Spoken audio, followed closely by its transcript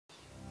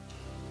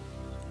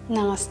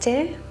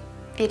Namaste,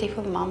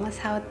 beautiful mamas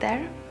out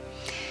there.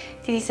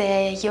 This is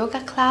a yoga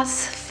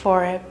class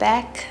for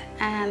back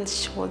and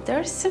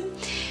shoulders.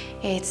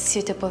 It's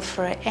suitable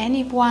for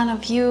any one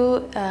of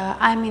you.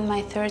 I'm in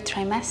my third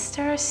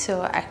trimester,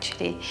 so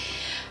actually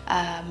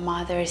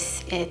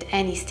mothers at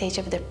any stage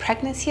of their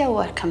pregnancy are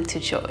welcome to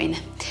join.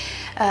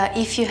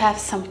 If you have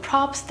some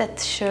props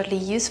that's surely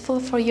useful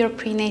for your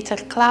prenatal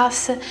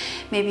class,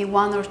 maybe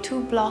 1 or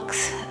 2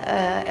 blocks,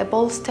 a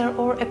bolster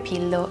or a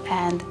pillow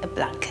and a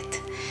blanket.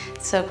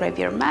 So grab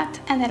your mat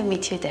and I'll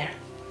meet you there.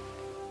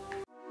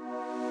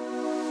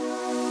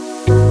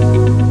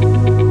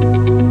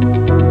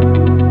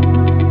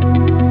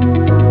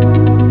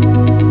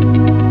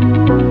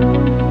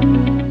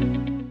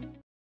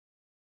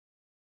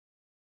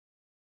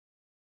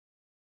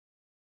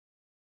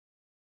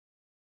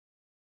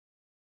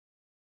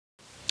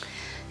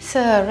 So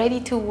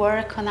ready to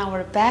work on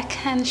our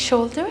back and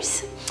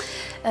shoulders.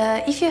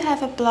 If you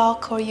have a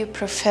block or you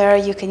prefer,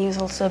 you can use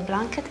also a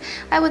blanket.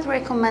 I would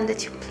recommend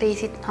that you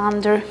place it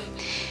under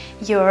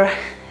your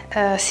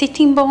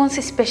sitting bones,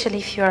 especially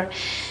if you're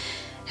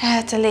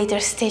at a later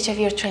stage of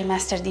your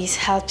trimester. This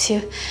helps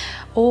you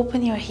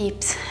open your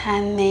hips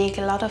and make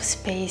a lot of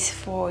space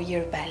for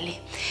your belly.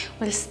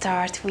 We'll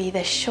start with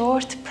a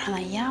short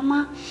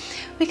pranayama.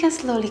 We can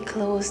slowly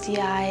close the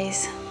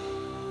eyes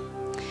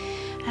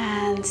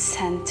and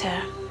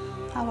center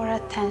our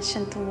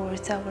attention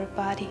towards our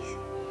body.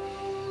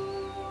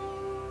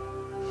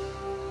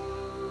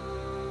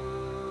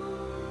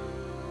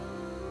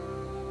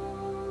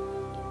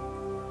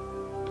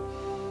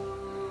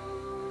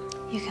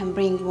 You can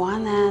bring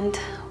one hand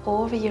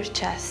over your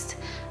chest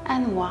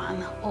and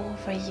one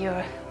over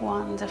your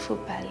wonderful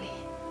belly.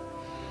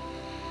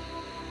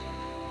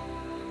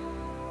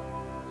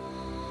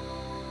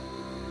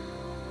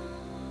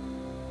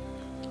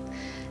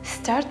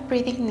 Start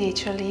breathing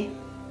naturally.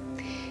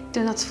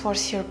 Do not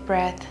force your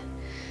breath.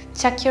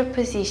 Check your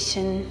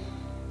position.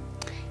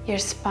 Your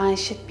spine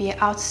should be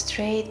out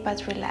straight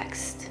but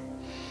relaxed.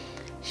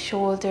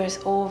 Shoulders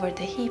over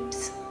the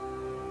hips.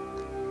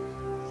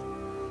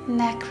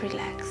 Neck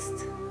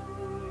relaxed.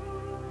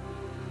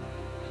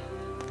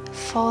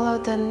 Follow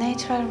the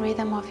natural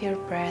rhythm of your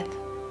breath.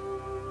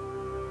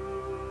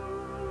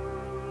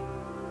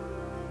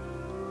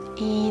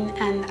 In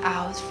and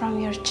out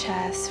from your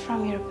chest,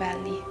 from your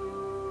belly.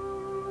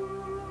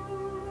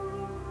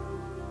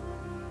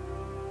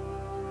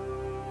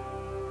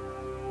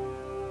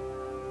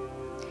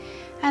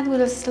 And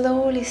we'll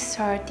slowly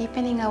start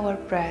deepening our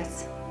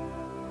breath.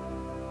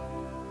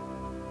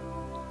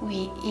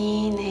 We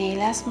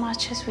inhale as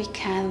much as we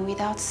can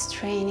without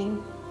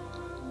straining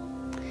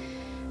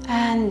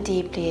and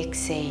deeply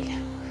exhale.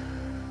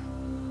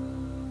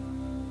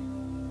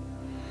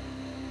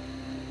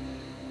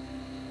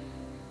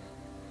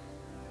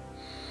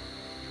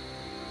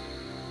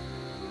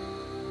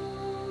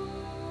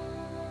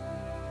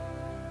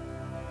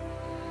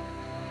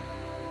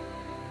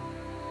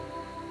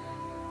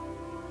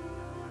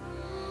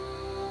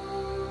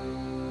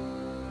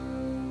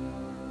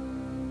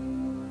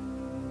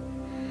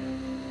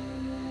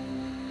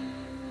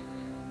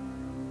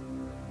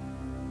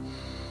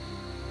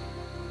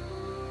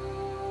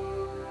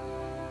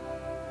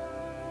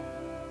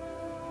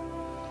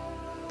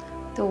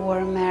 The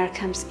warm air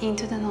comes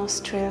into the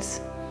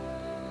nostrils,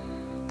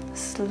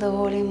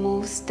 slowly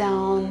moves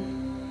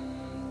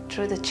down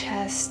through the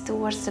chest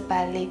towards the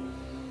belly,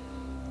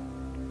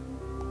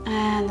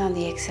 and on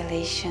the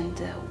exhalation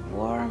the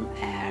warm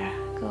air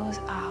goes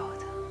out.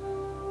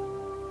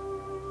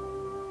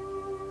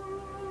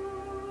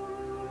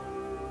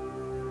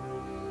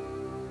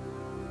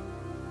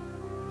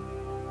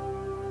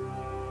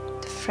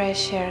 The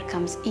fresh air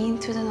comes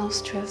into the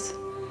nostrils,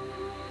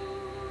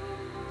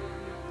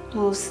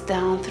 moves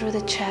down through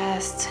the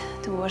chest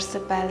towards the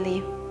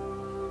belly,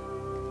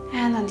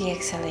 and on the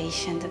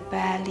exhalation the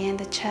belly and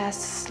the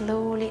chest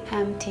slowly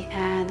empty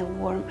and the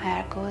warm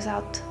air goes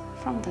out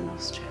from the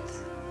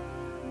nostrils.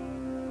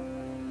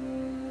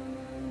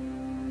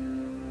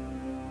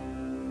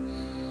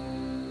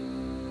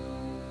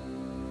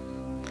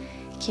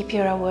 Keep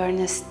your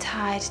awareness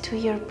tied to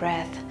your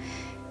breath.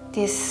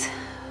 This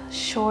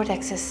short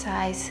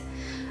exercise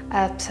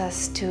helps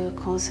us to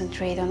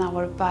concentrate on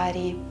our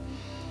body,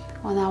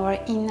 on our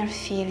inner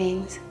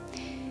feelings,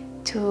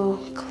 to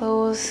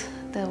close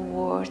the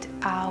world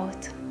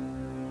out.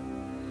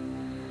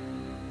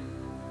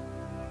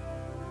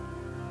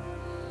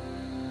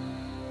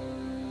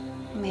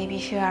 Maybe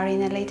if you are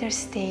in a later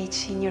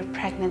stage in your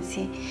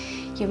pregnancy,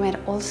 you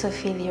might also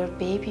feel your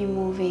baby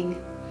moving.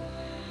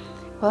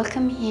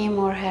 Welcome him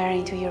or her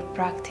into your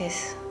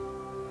practice.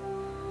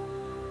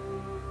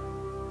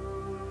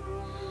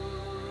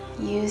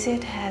 Use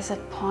it as a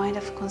point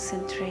of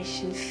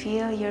concentration.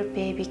 Feel your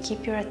baby.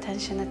 Keep your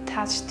attention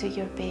attached to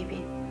your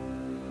baby.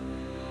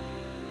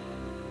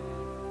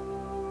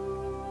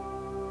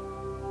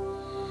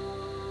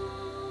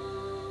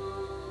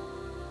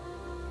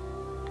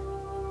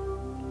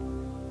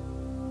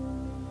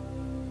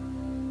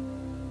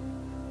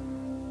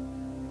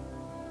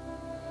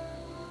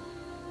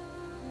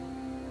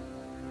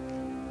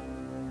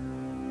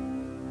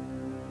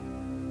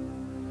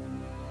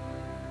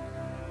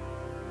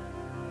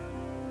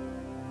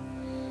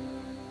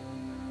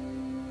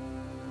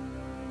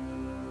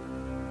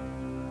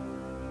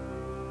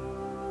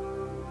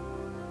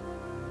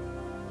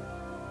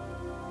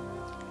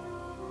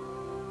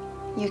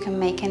 You can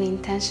make an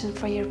intention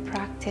for your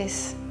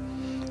practice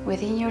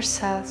within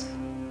yourself.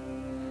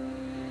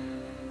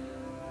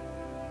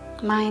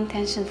 My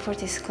intention for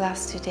this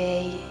class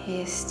today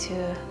is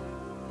to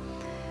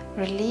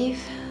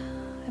relieve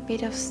a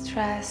bit of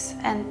stress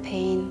and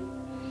pain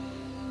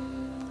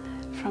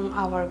from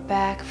our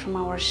back, from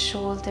our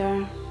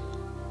shoulder,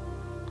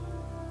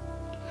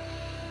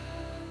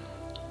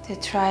 to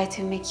try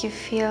to make you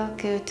feel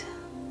good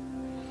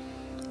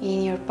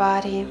in your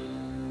body,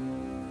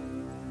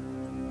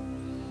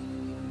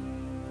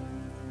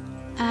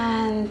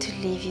 and to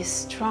leave you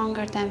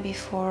stronger than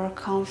before,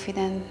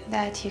 confident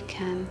that you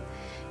can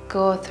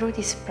go through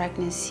this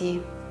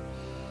pregnancy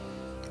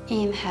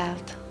in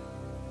health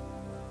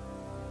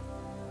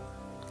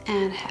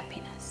and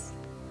happiness.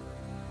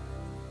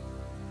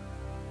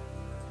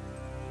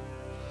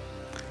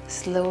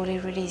 Slowly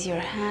release your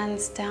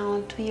hands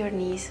down to your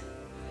knees.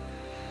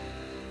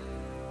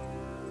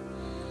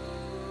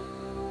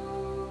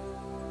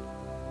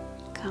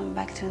 Come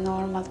back to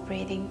normal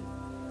breathing.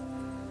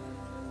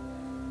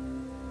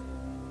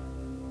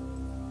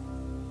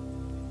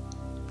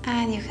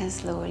 And you can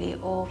slowly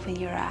open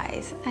your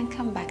eyes and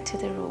come back to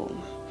the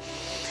room.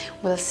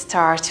 We'll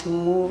start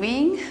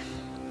moving.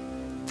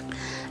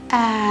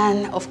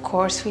 And of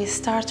course, we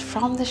start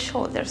from the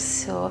shoulders.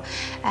 So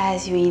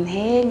as you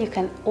inhale, you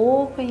can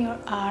open your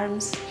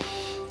arms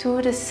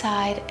to the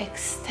side,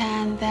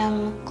 extend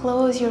them,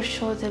 close your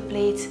shoulder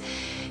blades.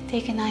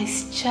 Take a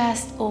nice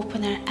chest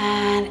opener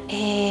and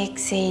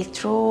exhale,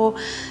 draw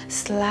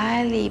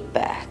slightly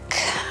back.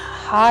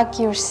 Hug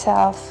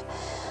yourself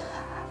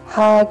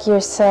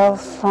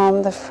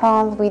from the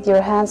front with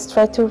your hands.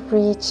 Try to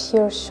reach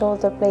your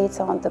shoulder blades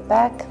on the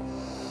back.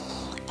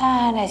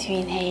 And as you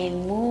inhale,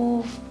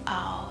 move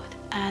out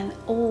and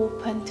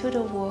open to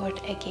the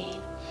world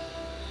again.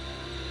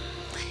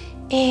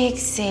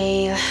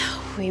 Exhale,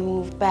 we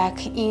move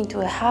back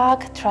into a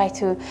hug. Try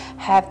to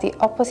have the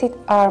opposite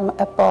arm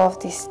above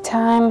this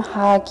time.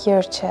 Hug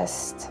your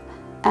chest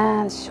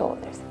and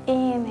shoulders.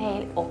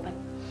 Inhale, open.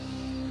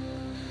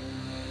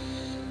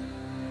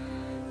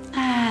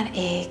 And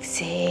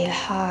exhale,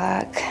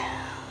 hug.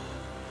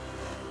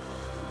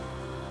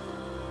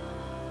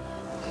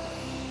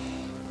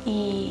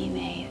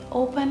 Inhale,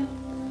 open.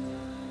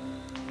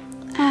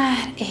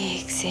 And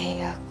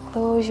exhale,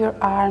 close your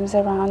arms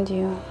around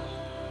you.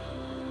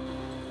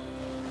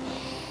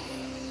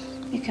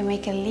 You can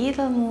make a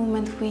little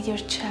movement with your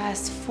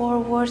chest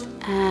forward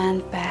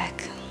and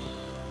back.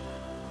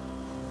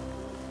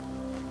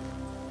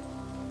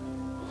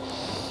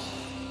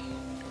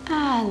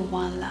 And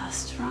one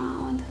last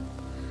round.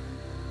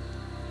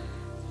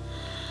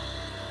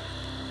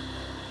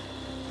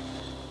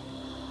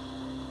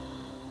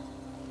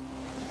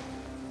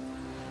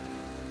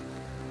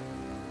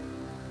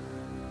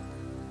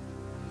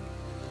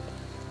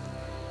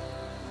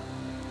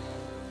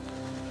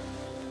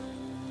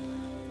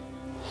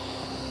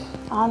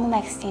 On the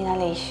next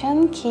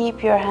inhalation,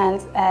 keep your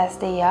hands as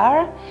they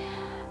are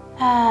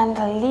and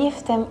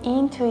lift them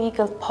into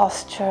eagle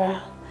posture.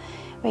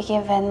 We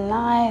give a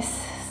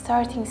nice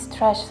starting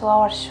stretch to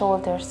our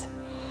shoulders.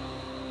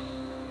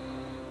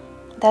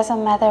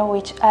 Doesn't matter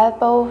which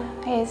elbow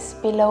is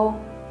below.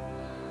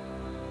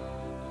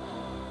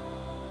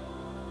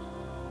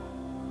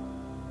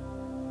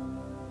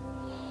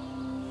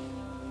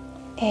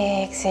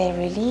 Exhale,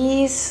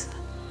 release,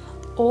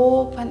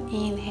 open,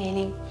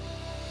 inhaling.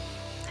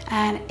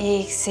 And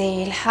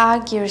exhale,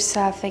 hug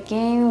yourself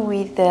again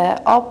with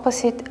the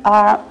opposite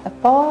arm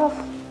above.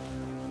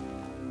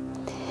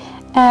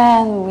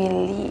 And we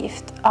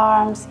lift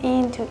arms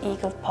into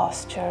eagle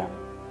posture.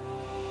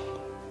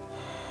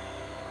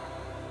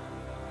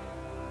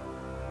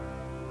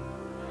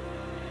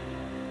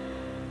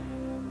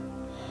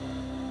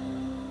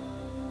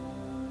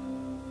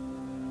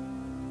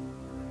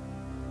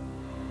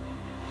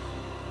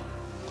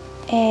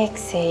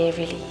 Exhale,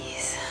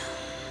 release.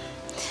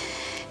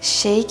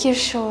 Shake your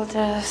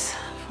shoulders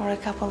for a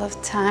couple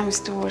of times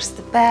towards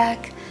the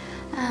back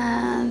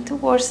and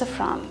towards the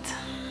front.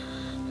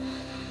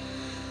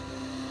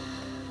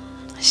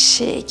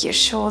 Shake your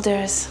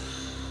shoulders.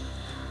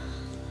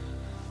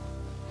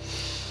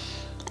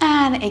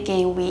 And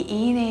again, we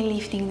inhale,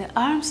 lifting the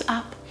arms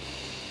up.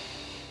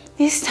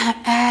 This time,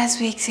 as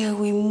we exhale,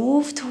 we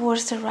move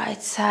towards the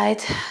right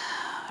side.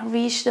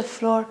 Reach the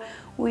floor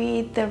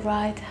with the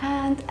right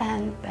hand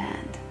and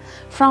bend.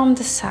 From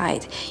the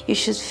side, you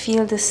should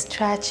feel the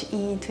stretch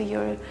into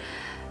your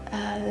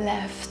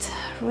left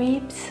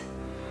ribs.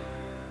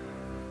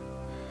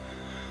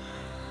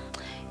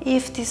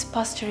 If this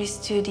posture is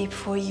too deep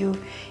for you,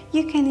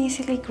 you can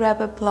easily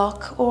grab a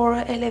block or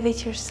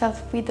elevate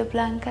yourself with a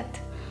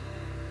blanket.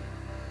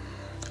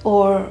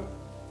 Or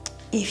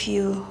if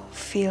you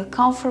feel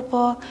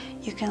comfortable,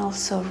 you can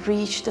also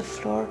reach the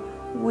floor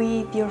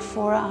with your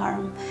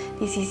forearm.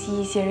 This is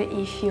easier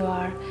if you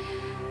are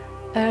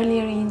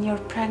earlier in your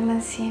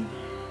pregnancy,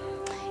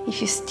 if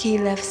you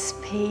still have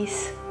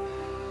space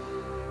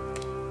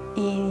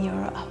in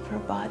your upper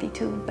body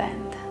to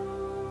bend.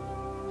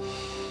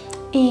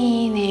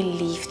 Inhale,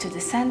 lift to the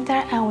center,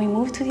 and we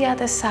move to the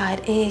other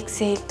side.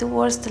 Exhale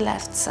towards the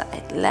left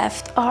side,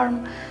 left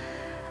arm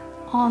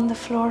on the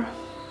floor.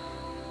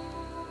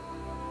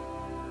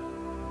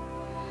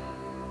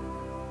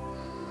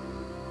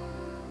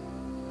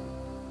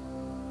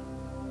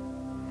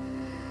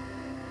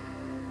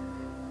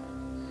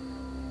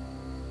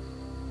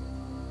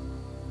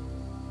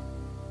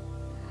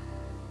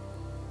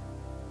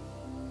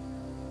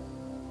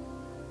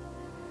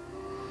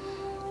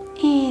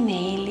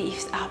 Inhale,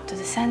 lift up to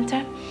the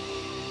center,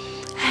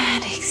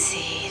 and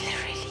exhale,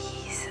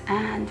 release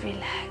and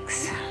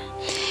relax.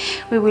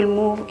 We will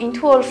move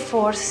into all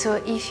fours, so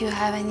if you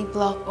have any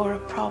block or a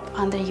prop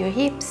under your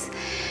hips,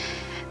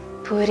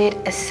 put it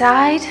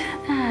aside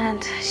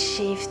and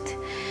shift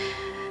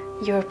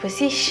your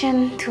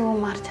position to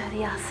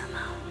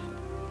Marjariyasana.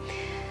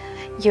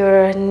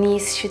 Your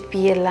knees should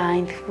be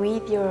aligned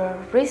with your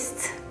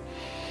wrists.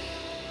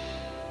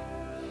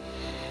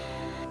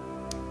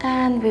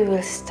 And we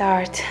will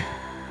start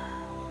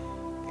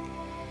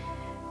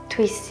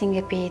twisting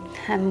a bit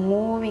and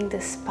moving the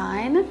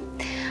spine.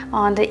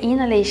 On the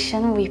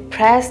inhalation, we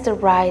press the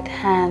right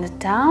hand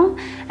down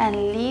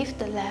and lift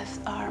the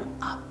left arm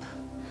up.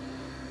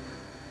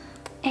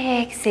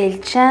 Exhale,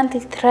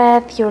 gently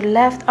thread your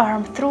left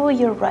arm through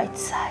your right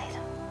side.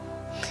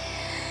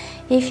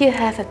 If you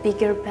have a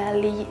bigger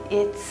belly,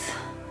 it's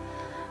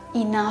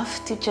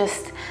enough to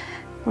just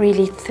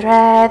really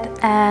thread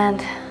and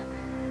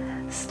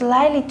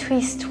slightly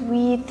twist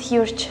with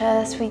your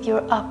chest, with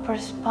your upper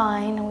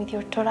spine, with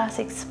your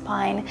thoracic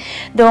spine.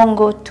 Don't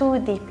go too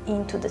deep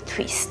into the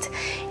twist.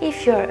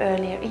 If you're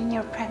earlier in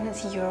your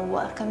pregnancy, you're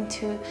welcome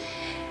to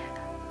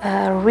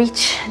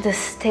reach the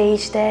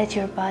stage that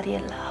your body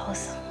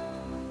allows.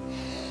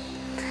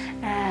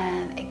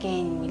 And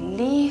again, we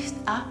lift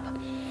up,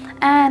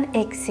 and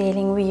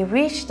exhaling, we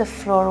reach the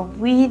floor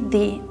with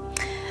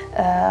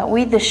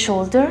the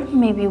shoulder.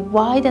 Maybe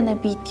widen a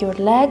bit your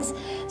legs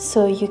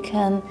so you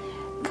can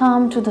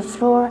come to the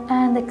floor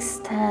and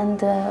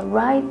extend the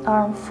right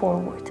arm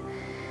forward.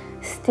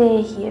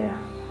 Stay here.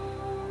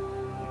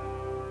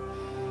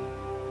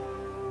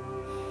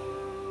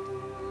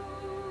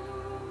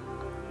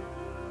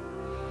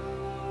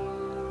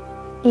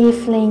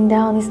 If laying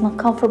down is not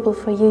comfortable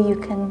for you, you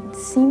can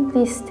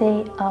simply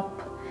stay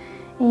up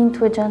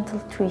into a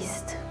gentle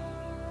twist.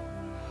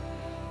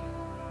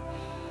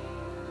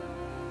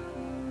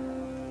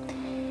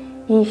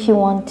 If you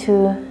want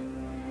to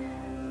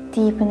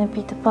deepen a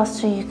bit the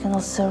posture, you can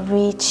also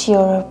reach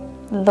your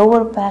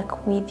lower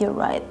back with your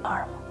right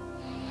arm.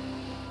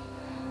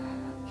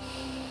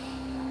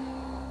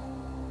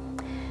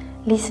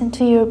 Listen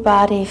to your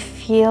body,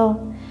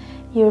 feel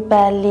your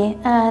belly,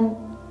 and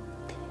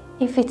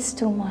if it's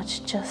too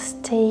much,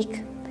 just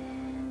take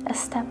a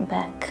step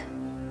back.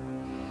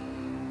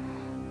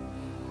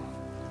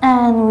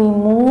 And we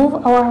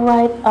move our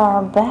right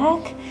arm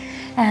back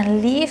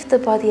and lift the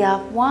body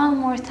up. One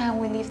more time,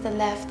 we lift the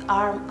left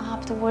arm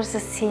up towards the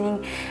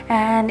ceiling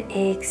and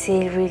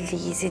exhale,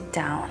 release it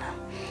down.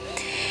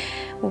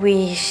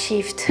 We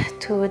shift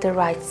to the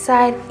right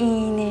side.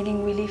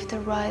 Inhaling, we lift the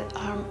right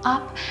arm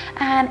up,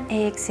 and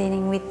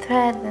exhaling, we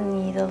thread the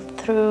needle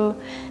through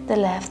the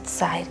left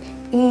side.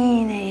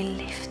 Inhale,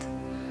 lift,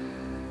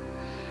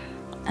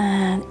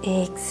 and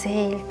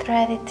exhale,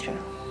 thread it through.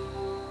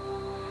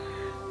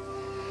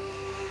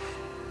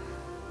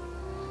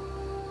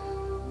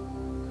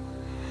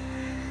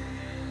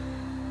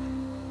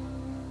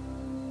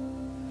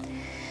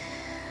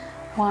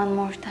 One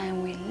more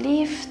time, we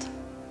lift.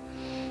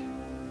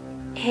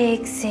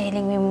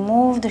 Exhaling, we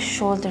move the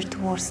shoulder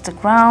towards the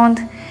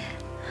ground,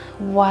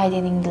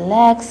 widening the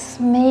legs,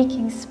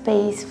 making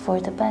space for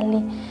the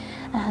belly,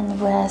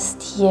 and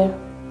rest here.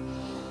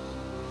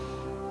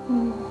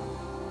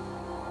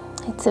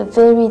 It's a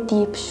very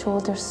deep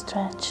shoulder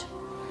stretch.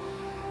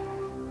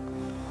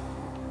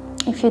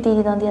 If you did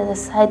it on the other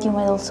side, you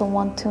might also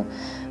want to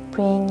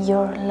bring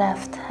your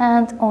left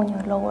hand on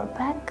your lower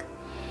back.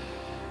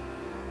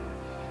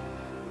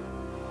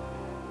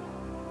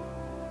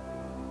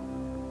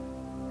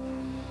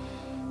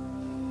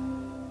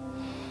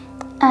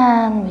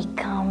 And we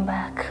come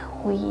back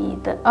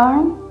with the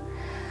arm,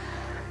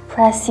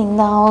 pressing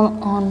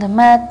down on the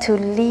mat to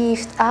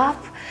lift up.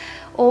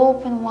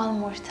 Open one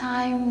more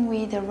time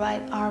with the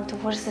right arm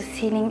towards the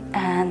ceiling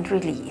and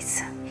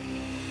release.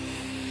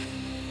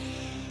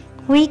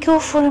 We go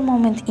for a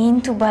moment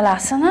into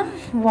Balasana,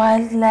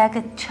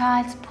 wide-legged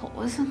child's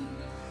pose.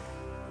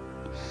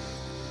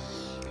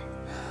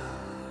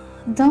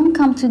 Don't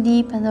come too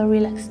deep and don't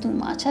relax too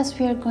much, as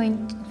we are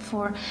going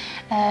for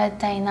a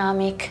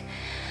dynamic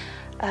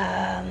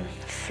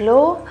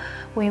flow.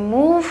 We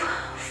move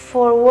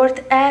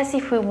forward as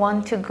if we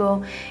want to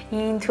go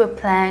into a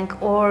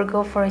plank or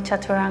go for a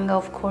chaturanga.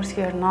 Of course,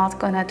 we are not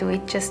gonna do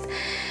it. Just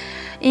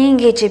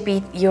engage a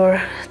bit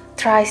your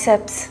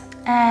triceps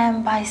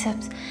and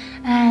biceps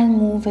and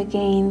move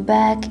again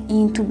back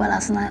into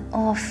Balasana.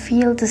 Oh,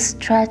 feel the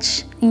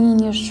stretch in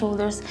your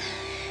shoulders.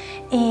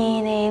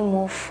 Inhale,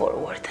 move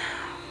forward.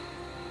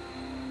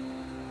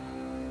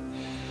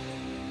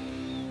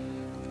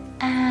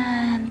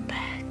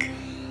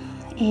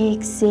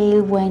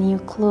 exhale when you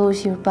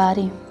close your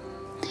body.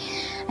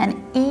 And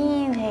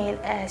inhale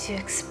as you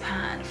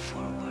expand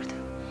forward.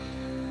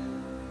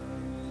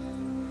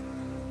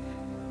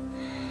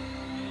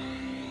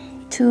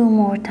 Two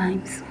more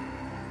times.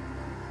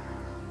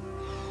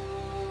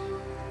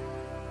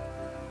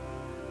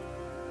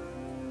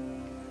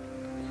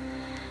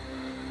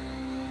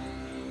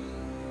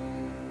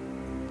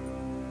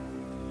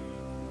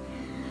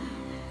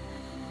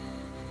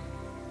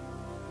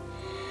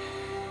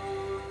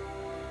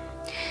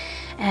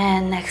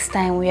 And next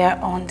time we are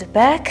on the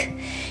back.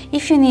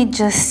 If you need,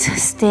 just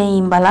stay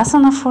in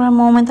Balasana for a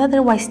moment.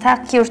 Otherwise,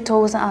 tuck your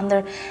toes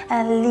under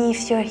and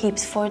lift your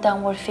hips for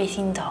downward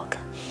facing dog.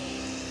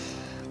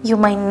 You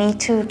might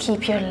need to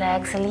keep your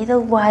legs a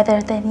little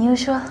wider than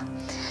usual.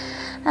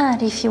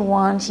 And if you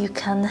want, you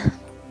can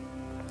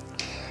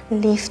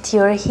lift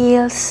your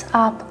heels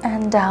up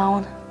and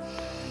down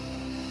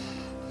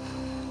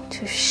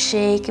to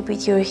shake a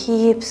bit your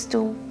hips,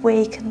 to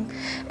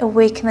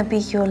awaken a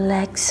bit your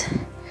legs.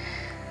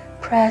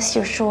 Press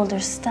your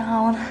shoulders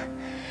down,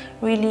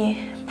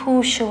 really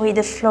push away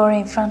the floor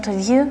in front of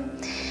you.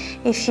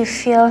 If you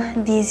feel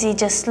dizzy,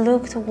 just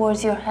look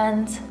towards your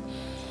hands.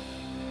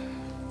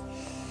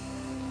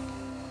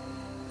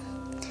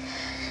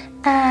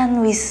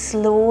 And we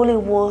slowly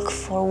walk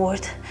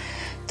forward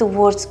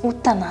towards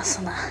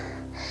Uttanasana.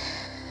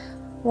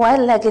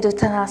 Wide-legged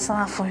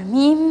Uttanasana for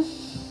me.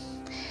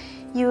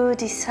 You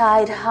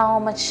decide how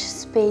much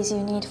space you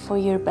need for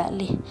your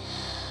belly.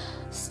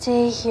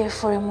 Stay here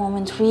for a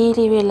moment,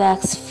 really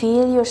relax.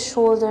 Feel your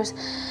shoulders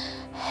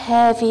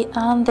heavy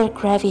under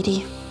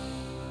gravity.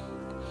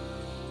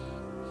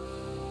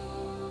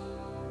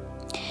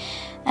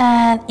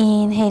 And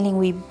inhaling,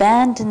 we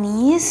bend the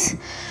knees,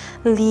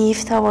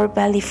 lift our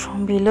belly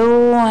from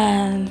below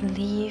and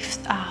lift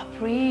up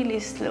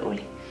really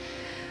slowly.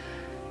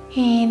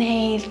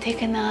 Inhale,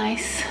 take a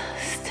nice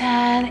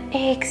stand.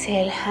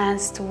 Exhale,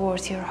 hands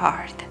towards your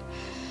heart.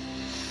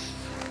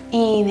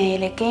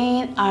 Inhale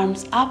again,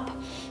 arms up.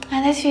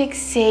 And as you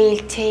exhale,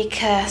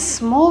 take a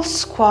small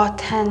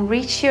squat and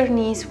reach your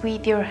knees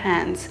with your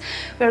hands.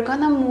 We're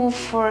gonna move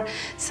for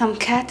some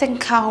cat and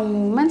cow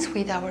movements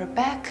with our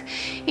back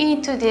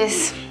into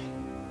this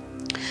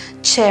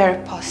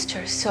chair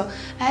posture. So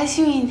as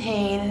you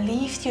inhale,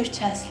 lift your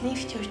chest,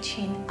 lift your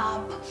chin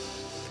up.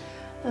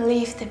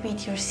 Lift a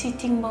bit your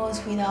sitting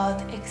bones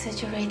without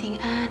exaggerating,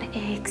 and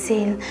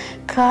exhale,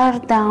 curl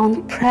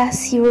down,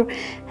 press your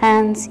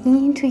hands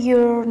into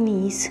your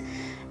knees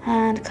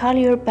and curl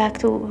your back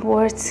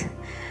towards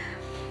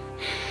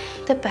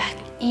the back.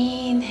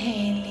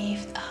 Inhale,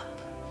 lift up.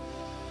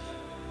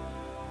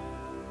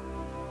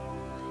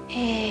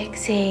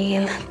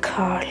 Exhale,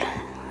 curl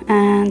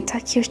and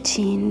tuck your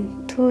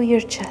chin to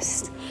your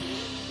chest.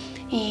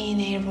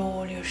 Inhale,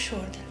 roll your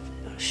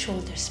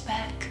shoulders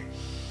back.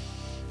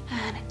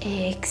 And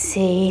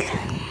exhale.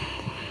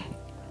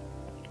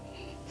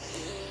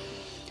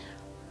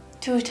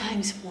 2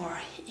 times more.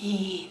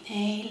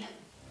 Inhale.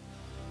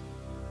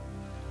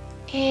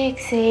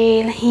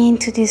 Exhale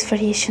into this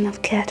variation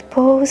of cat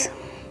pose.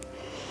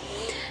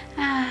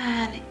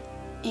 And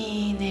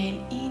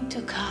inhale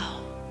into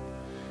cow.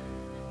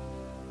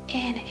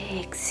 And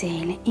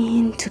exhale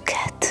into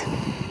cat.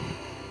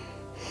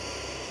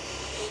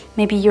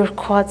 Maybe your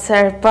quads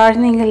are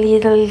burning a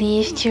little.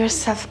 Lift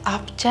yourself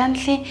up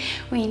gently.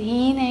 We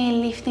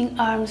inhale, lifting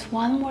arms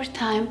one more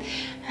time.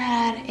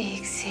 And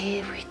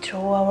exhale, we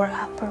draw our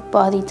upper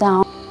body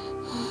down.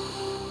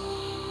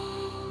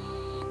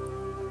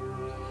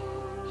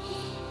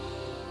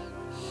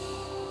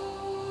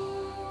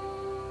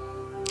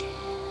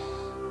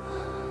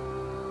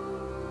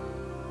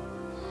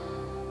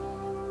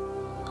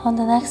 On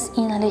the next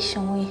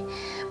inhalation, we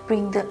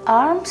bring the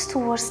arms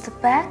towards the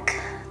back,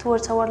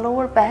 towards our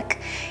lower back.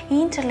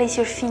 Interlace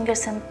your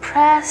fingers and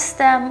press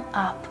them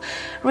up.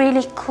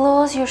 Really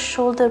close your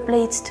shoulder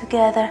blades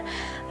together.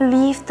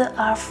 Lift the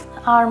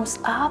arms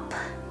up.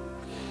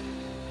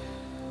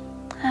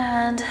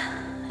 And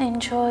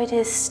enjoy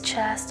this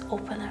chest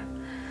opener.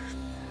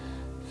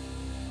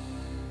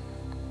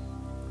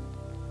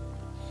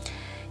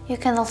 You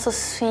can also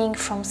swing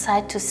from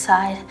side to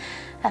side.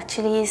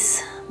 Actually,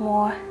 it's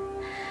more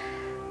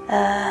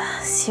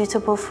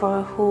suitable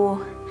for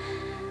who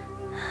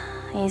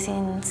is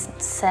in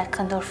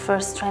second or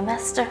first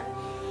trimester,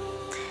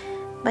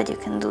 but you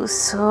can do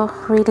so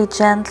really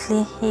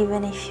gently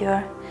even if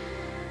you're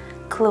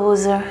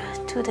closer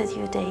to the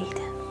due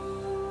date.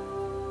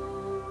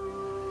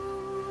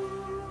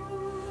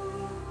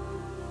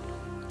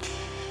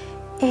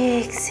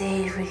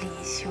 Exhale,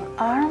 release your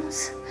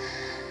arms.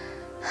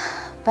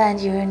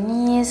 Bend your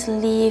knees,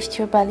 lift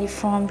your belly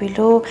from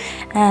below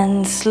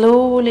and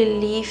slowly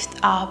lift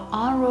up,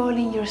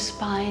 unrolling your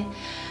spine.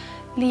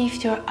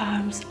 Lift your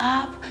arms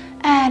up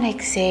and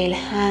exhale,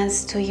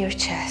 hands to your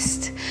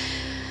chest.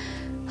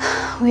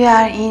 We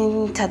are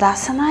in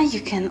Tadasana.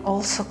 You can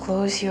also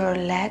close your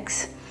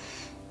legs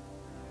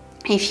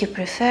if you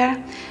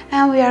prefer.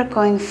 And we are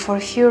going for a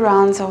few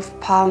rounds of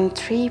palm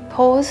tree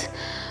pose.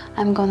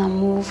 I'm gonna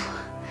move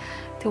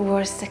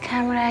towards the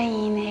camera.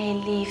 Inhale,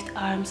 lift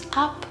arms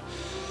up.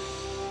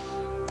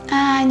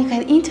 And you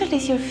can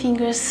interlace your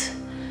fingers,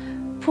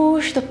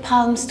 push the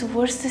palms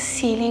towards the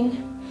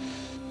ceiling.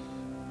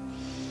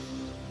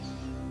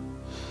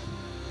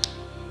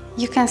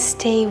 You can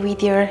stay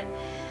with your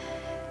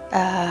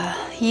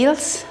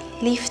heels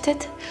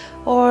lifted,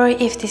 or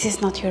if this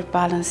is not your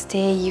balanced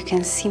day, you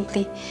can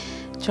simply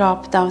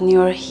drop down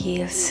your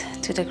heels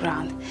to the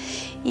ground.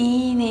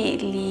 Inhale,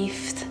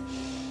 lift.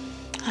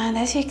 And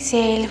as you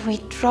exhale, we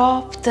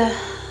drop the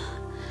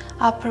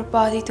upper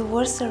body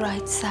towards the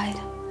right side.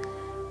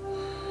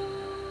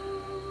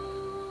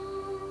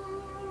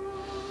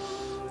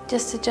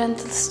 Just a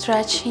gentle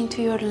stretch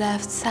into your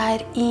left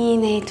side.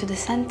 Inhale to the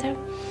center.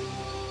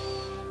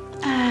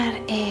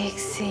 And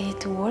exhale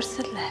towards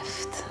the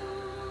left.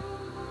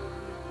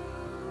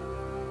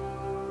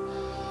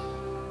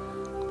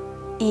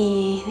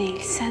 Inhale,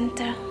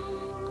 center.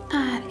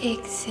 And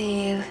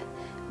exhale,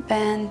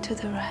 bend to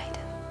the right.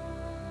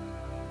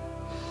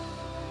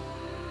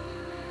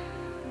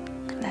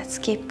 Let's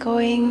keep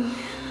going.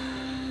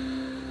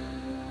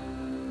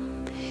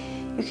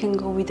 You can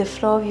go with the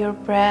flow of your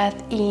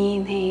breath.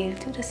 Inhale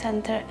to the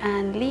center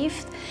and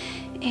lift.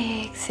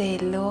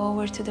 Exhale,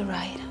 lower to the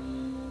right.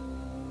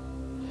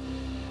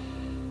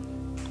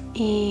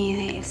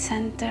 Inhale,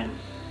 center.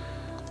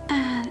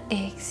 And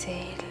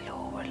exhale,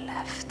 lower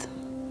left.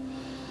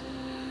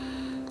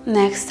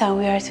 Next time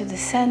we are to the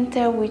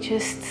center, we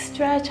just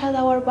stretch out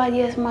our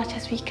body as much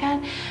as we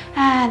can.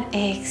 And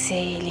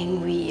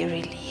exhaling, we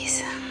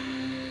release.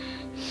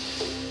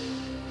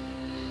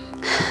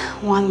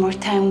 One more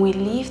time, we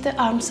lift the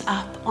arms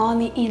up on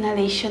the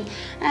inhalation,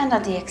 and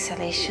at the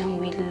exhalation,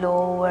 we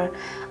lower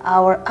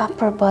our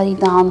upper body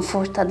down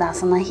for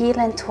Tadasana. Heel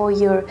and toe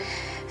your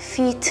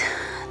feet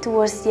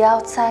towards the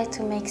outside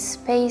to make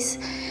space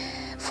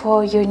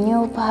for your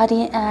new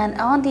body.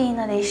 And on the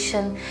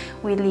inhalation,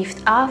 we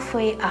lift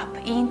halfway up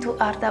into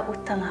Ardha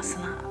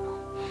Uttanasana.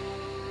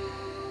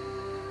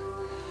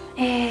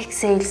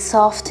 Exhale,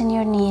 soften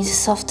your knees,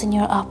 soften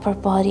your upper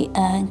body,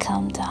 and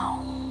come down.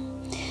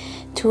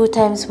 2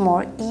 times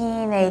more.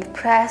 Inhale,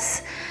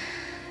 press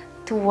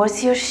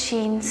towards your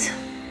shins.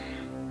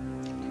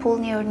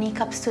 Pull your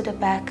kneecaps to the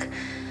back.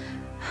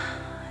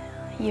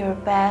 Your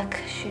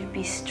back should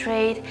be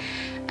straight.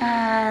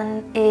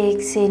 And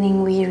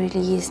exhaling, we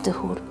release the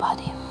whole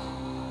body.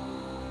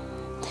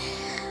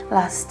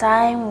 Last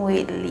time,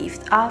 we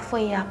lift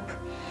halfway up.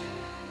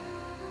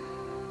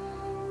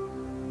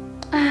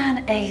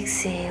 And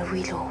exhale,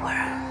 we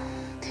lower.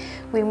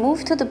 We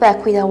move to the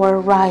back with our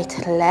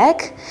right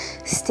leg.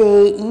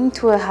 Stay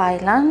into a high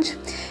lunge.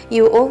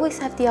 You always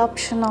have the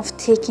option of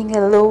taking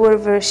a lower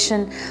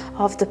version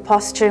of the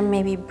posture,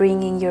 maybe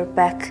bringing your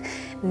back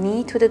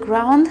knee to the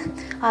ground.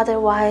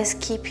 Otherwise,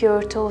 keep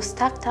your toes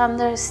tucked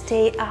under,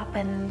 stay up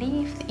and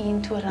lift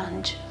into a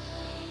lunge.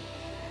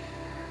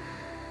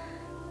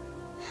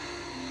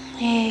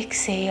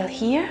 Exhale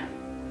here.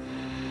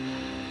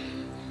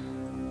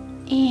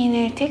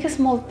 Inhale, take a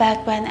small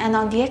back bend, and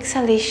on the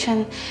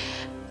exhalation,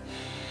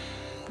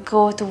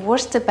 go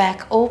towards the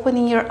back,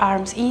 opening your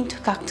arms into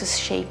cactus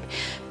shape.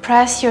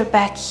 Press your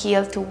back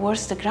heel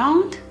towards the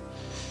ground.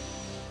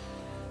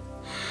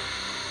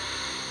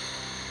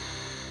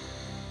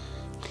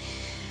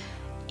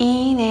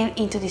 Inhale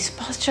into this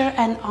posture,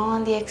 and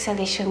on the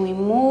exhalation, we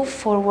move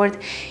forward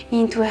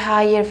into a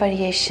higher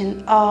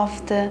variation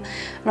of the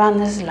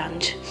runner's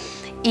lunge.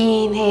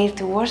 Inhale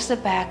towards the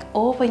back,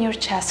 open your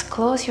chest,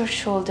 close your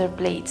shoulder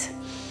blades,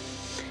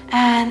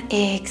 and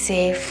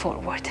exhale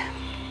forward.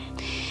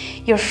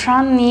 Your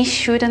front knee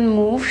shouldn't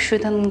move,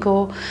 shouldn't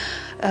go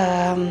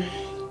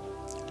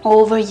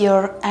over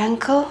your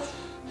ankle.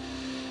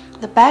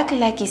 The back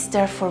leg is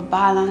there for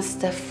balance.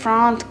 The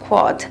front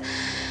quad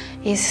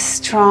is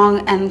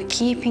strong and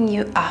keeping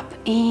you up.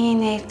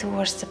 Inhale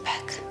towards the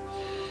back.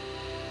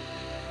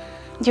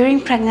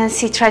 During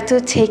pregnancy, try to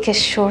take a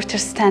shorter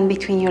stand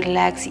between your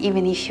legs,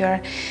 even if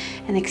you're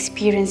an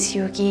experienced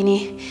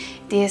yogini.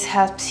 This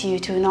helps you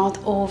to not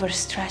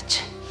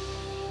overstretch.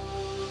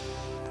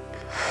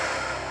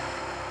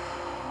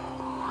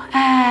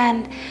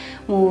 And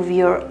move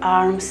your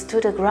arms to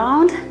the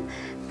ground.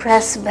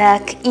 Press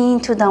back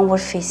into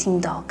downward facing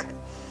dog.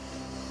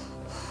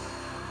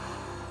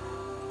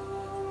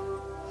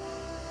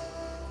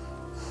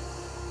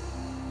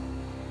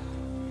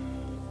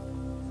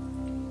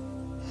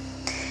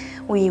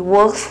 We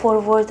walk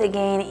forward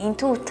again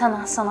into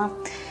Uttanasana,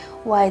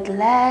 wide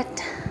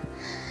legged.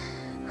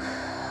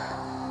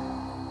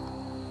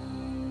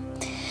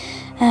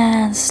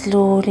 And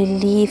slowly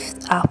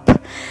lift up.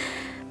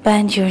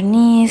 Bend your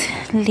knees,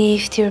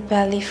 lift your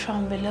belly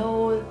from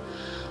below,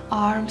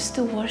 arms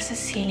towards the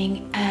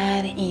ceiling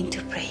and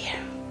into prayer.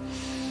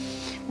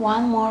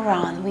 One more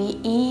round. We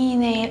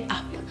inhale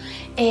up,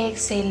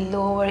 exhale,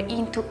 lower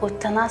into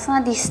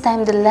Uttanasana. This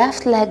time the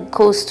left leg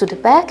goes to the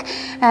back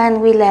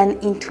and we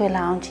land into a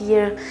lunge.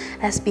 Here,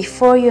 as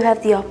before, you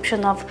have the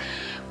option of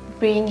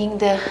bringing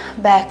the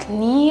back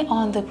knee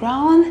on the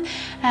ground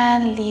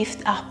and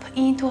lift up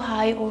into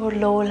high or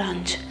low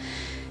lunge.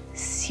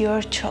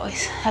 your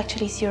choice.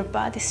 Actually, it's your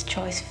body's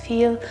choice.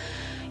 Feel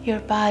your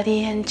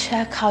body and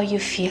check how you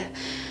feel.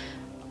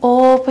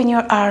 Open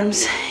your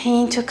arms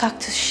into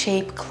cactus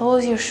shape.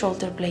 Close your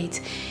shoulder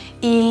blades.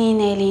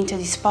 Inhale into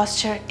this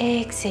posture.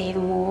 Exhale,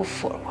 move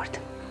forward.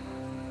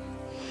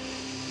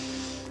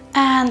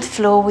 And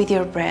flow with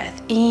your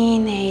breath.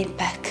 Inhale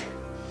back.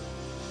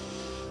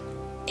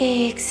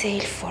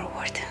 Exhale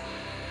forward.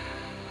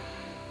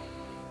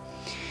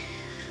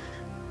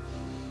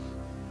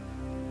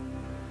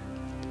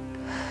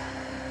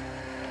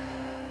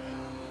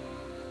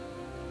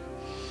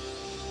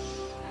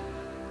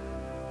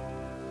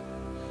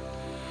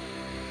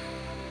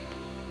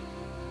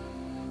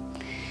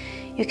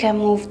 You can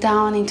move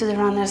down into the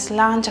runner's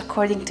lunge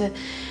according to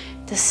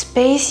the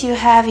space you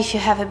have. If you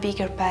have a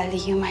bigger belly,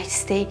 you might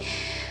stay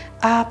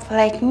up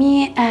like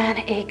me and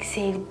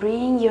exhale.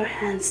 Bring your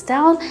hands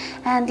down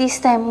and this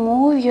time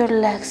move your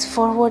legs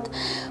forward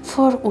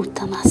for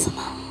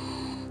Uttanasana.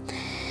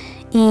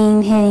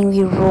 Inhaling,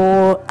 we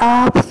roll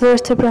up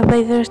vertebra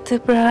by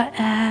vertebra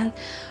and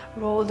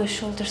roll the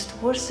shoulders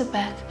towards the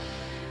back.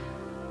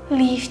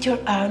 Lift your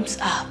arms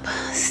up.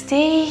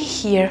 Stay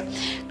here.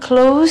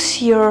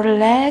 Close your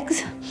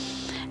legs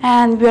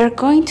and we are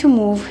going to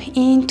move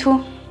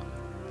into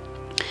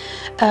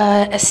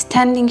a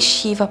standing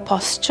Shiva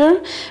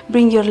posture.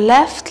 Bring your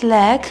left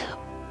leg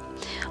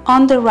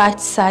on the right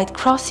side,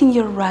 crossing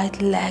your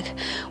right leg.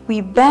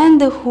 We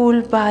bend the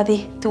whole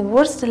body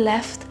towards the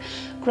left.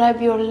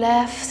 Grab your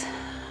left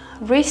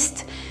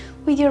wrist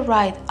with your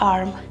right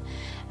arm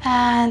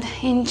and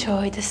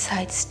enjoy the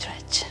side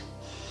stretch.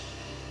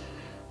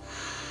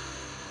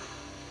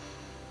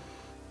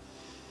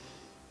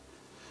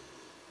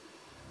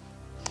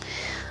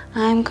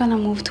 I'm gonna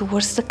move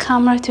towards the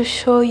camera to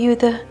show you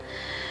the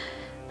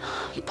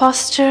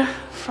posture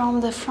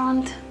from the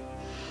front.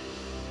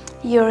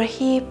 Your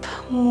hip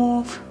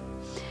move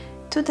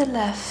to the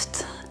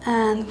left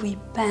and we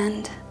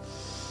bend,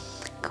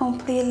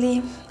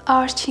 completely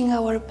arching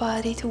our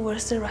body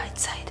towards the right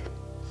side.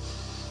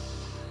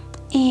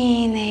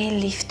 Inhale,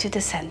 lift to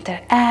the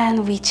center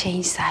and we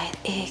change side.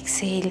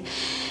 Exhale,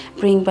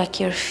 bring back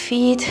your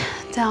feet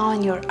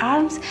down, your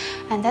arms,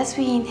 and as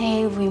we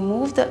inhale, we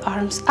move the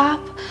arms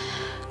up,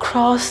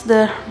 cross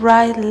the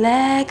right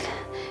leg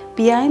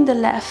behind the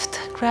left,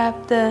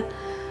 grab the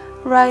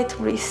right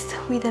wrist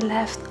with the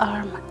left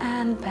arm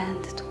and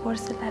bend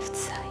towards the left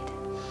side.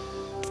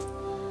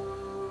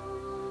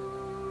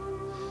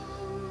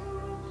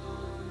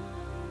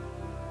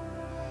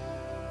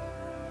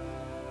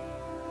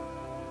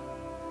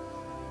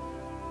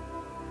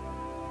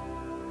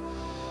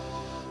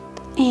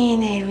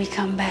 Inhale, we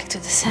come back to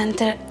the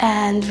center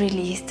and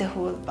release the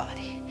whole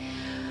body.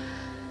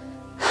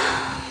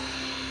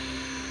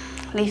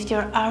 Lift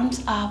your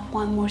arms up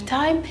one more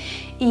time.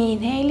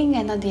 Inhaling,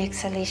 and on the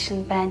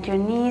exhalation, bend your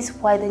knees,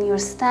 widen your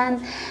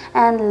stand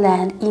and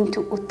land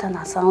into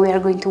Uttanasana. We are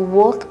going to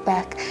walk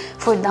back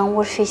for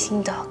downward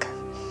facing dog.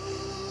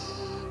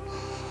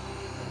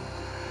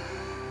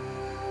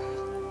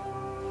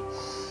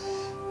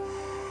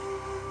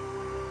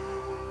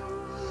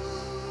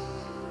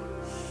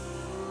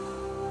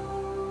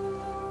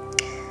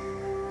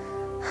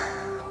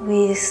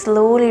 We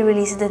slowly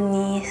release the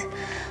knees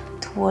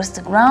towards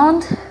the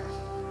ground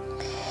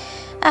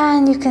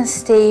and you can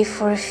stay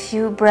for a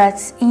few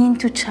breaths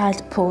into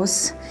child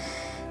pose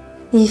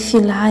if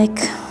you like.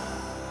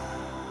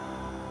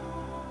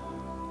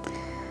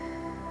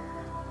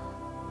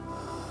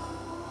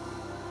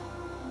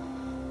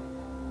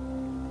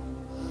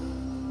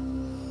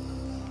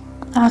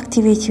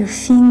 Activate your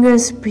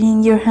fingers,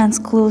 bring your hands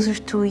closer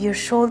to your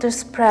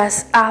shoulders,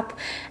 press up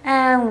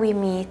and we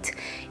meet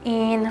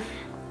in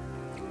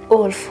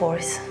all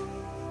fours.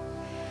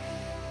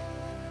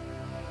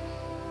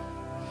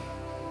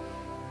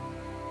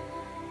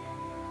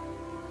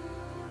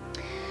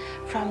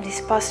 From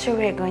this posture,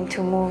 we are going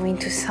to move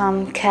into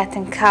some cat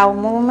and cow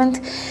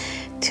movement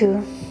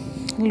to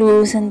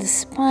loosen the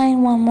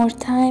spine one more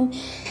time.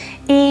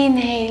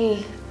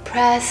 Inhale,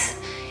 press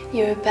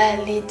your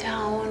belly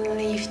down,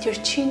 lift your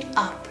chin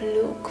up,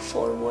 look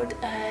forward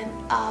and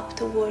up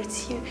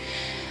towards you,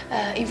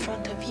 in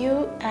front of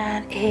you,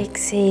 and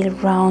exhale,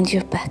 round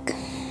your back.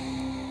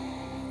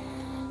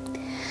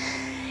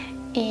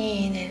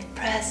 Inhale,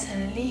 press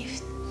and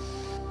lift,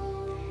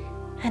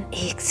 and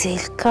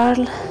exhale,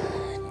 curl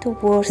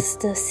towards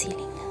the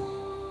ceiling.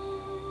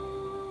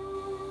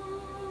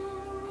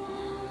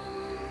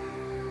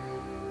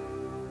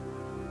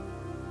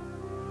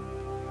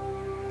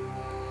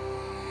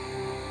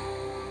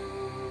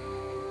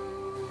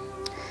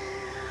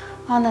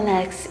 On the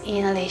next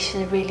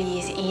inhalation,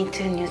 release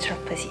into neutral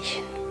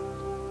position.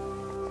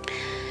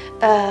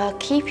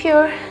 Keep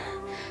your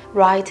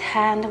right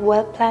hand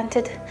well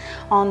planted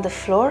on the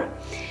floor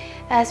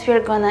as we are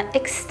gonna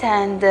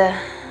extend the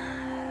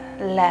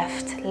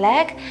left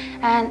leg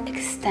and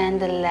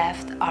extend the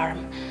left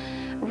arm.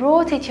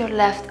 Rotate your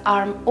left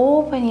arm,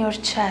 open your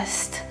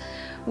chest.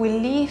 We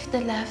lift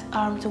the left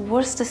arm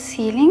towards the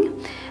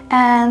ceiling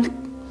and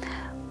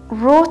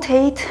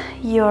rotate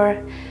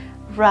your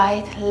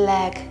right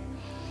leg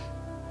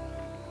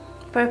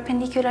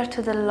perpendicular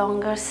to the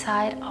longer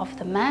side of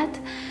the mat,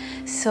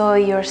 so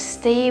you're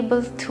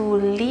stable to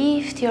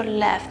lift your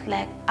left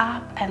leg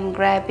up and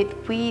grab it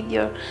with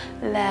your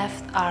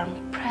left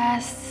arm.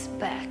 Press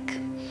back.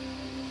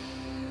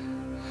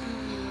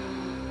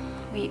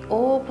 We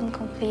open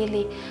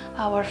completely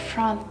our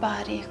front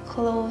body,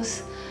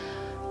 close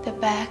the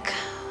back.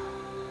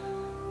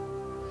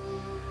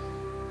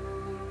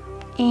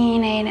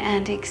 Inhale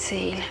and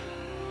exhale.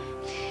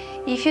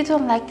 If you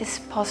don't like this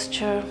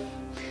posture,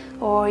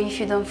 or if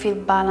you don't feel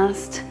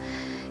balanced,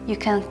 you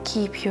can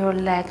keep your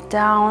leg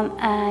down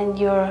and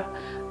your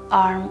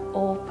arm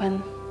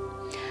open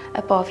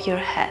above your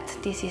head.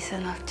 This is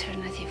an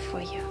alternative for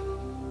you.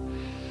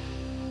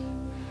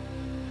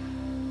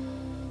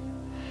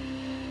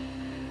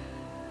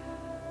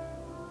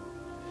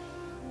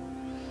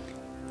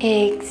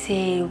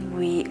 Exhale,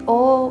 we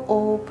all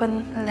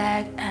open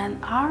leg and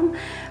arm.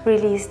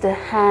 Release the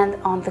hand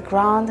on the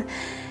ground.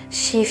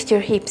 Shift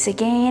your hips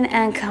again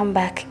and come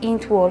back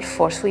into all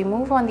fours. We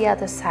move on the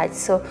other side,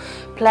 so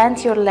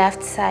plant your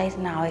left side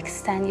now.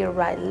 Extend your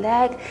right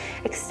leg,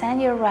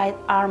 extend your right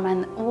arm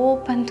and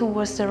open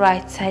towards the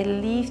right side.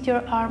 Lift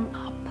your arm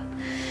up.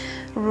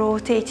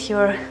 Rotate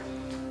your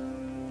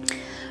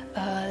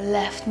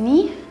left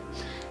knee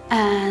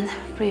and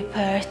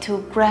prepare to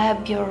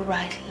grab your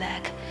right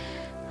leg.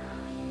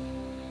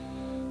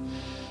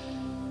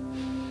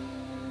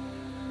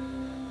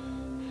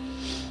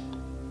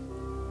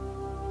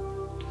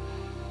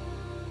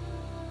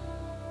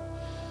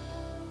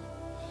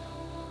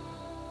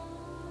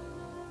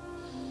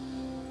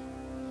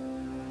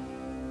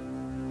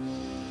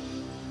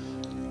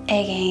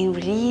 Again,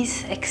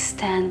 release,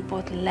 extend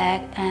both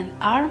leg and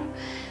arm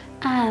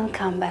and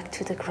come back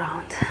to the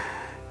ground.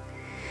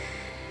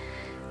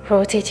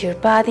 Rotate your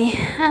body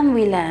and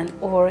we land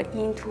or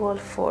into all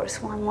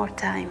fours one more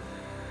time.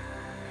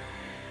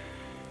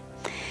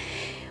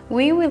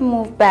 We will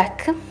move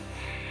back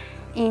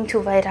into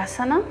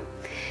Virasana.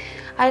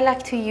 I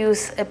like to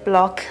use a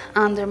block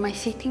under my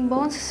sitting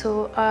bones,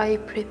 so I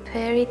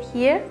prepare it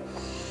here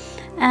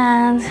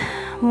and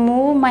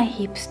move my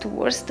hips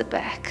towards the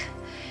back.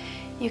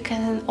 You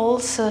can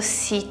also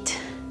sit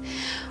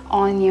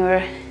on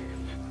your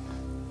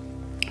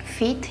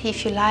feet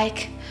if you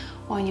like,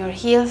 on your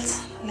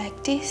heels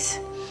like this.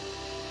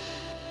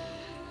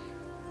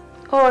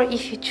 Or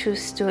if you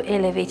choose to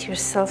elevate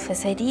yourself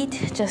as I did,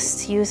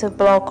 just use a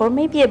block or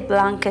maybe a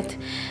blanket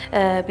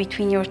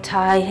between your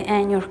thigh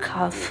and your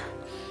calf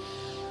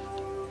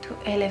to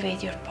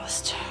elevate your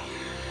posture.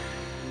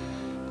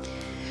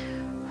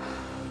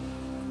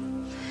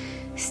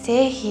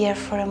 Stay here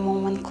for a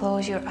moment,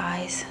 close your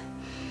eyes.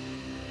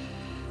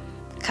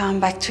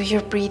 Come back to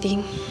your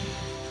breathing.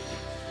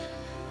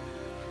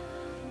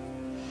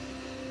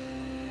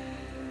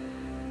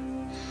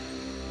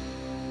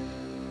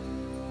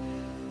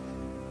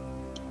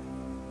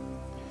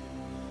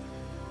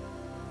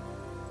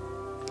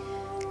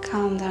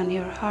 Calm down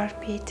your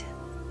heartbeat.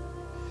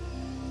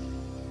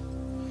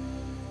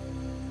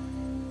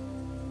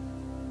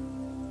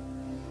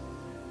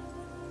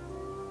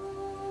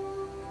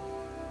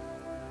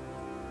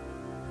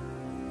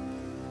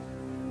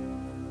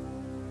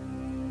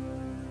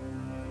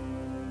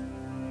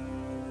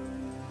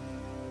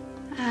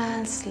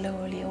 And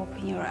slowly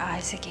open your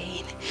eyes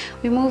again.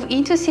 We move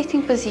into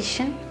sitting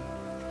position.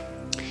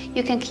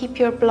 You can keep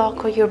your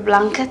block or your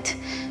blanket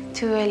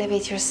to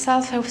elevate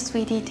yourself as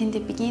we did in the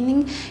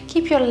beginning.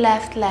 Keep your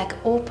left leg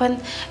open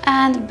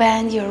and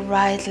bend your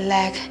right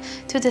leg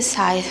to the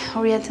side,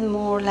 oriented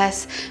more or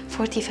less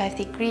 45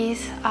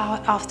 degrees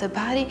out of the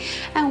body,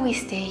 and we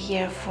stay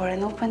here for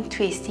an open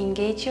twist.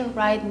 Engage your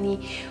right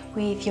knee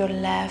with your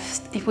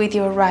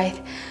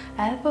right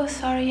elbow,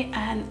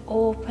 and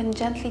open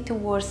gently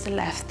towards the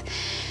left.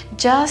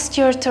 Just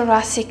your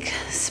thoracic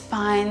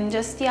spine,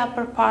 just the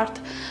upper part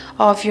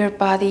of your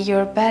body,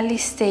 your belly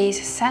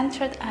stays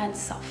centered and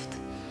soft.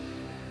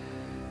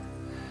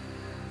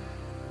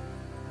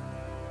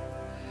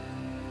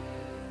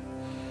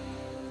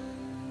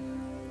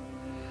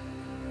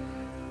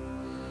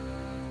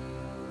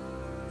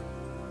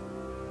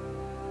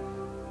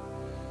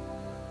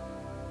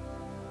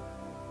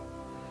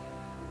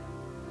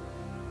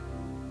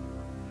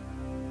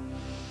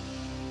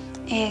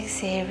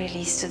 Exhale,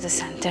 release to the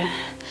center.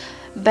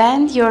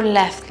 Bend your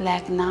left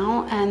leg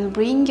now and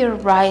bring your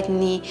right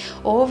knee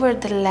over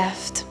the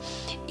left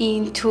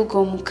into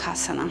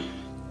Gomukhasana.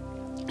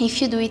 If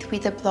you do it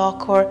with a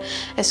block or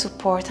a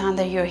support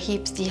under your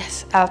hips,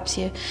 this helps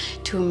you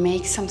to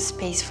make some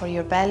space for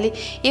your belly.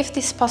 If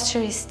this posture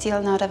is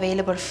still not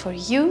available for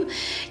you,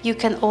 you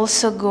can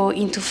also go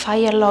into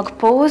fire log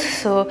pose.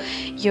 So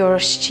your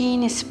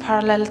shin is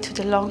parallel to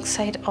the long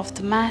side of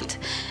the mat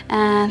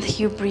and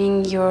you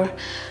bring your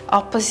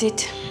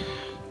opposite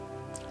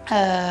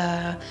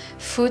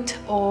foot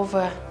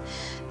over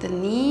the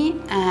knee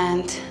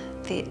and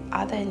the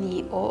other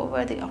knee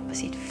over the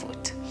opposite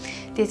foot.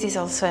 This is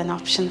also an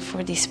option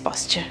for this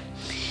posture.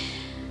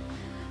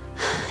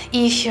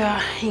 If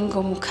you're in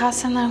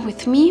Gomukhasana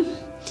with me,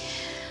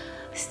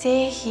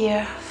 Stay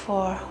here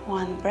for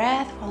one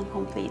breath, one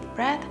complete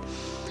breath.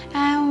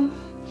 And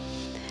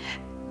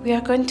we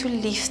are going to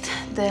lift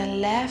the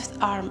left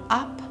arm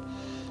up,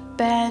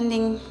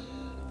 bending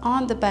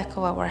on the back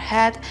of our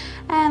head,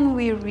 and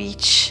we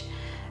reach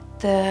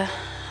the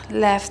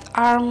left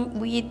arm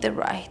with the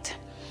right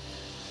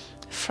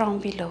from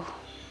below.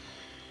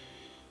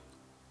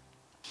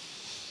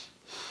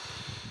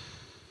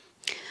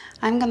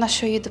 I'm gonna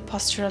show you the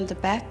posture on the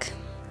back.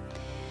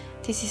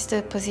 This is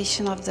the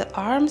position of the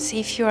arms.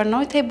 If you are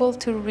not able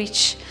to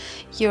reach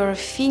your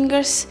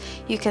fingers,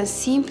 you can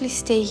simply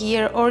stay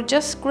here or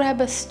just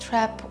grab a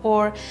strap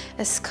or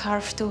a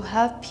scarf to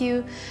help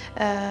you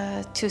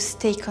to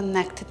stay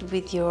connected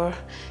with your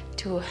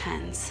two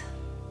hands.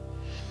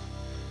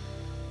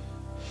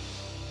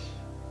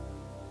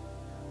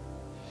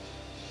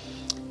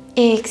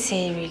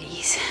 Exhale,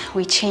 release.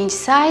 We change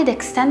side,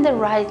 extend the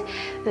right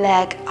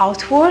leg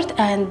outward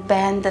and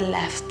bend the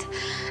left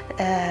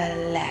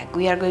leg.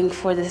 We are going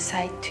for the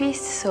side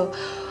twist, so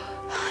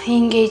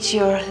engage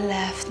your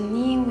left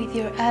knee with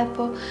your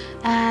elbow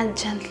and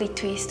gently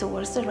twist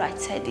towards the right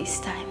side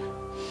this time.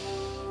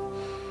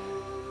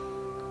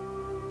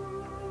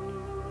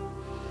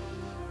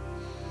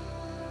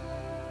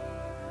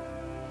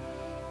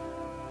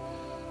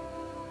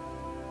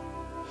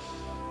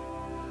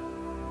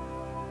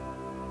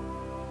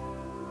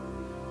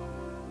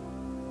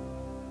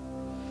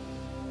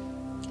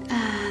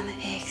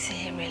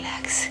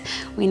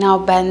 We now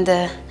bend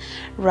the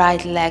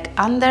right leg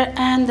under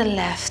and the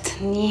left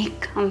knee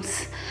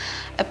comes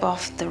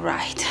above the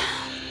right.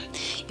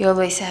 You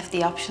always have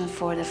the option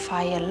for the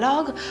fire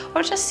log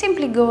or just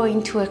simply go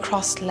into a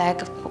crossed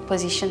leg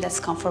position that's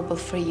comfortable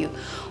for you.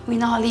 We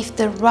now lift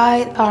the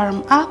right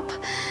arm up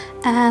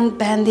and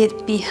bend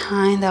it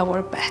behind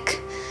our back.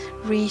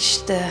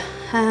 Reach the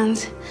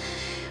hand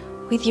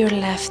with your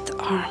left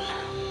arm.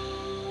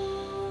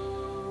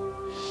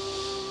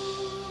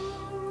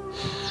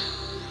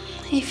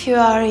 If you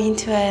are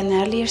into an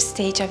earlier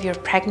stage of your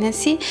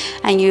pregnancy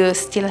and you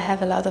still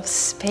have a lot of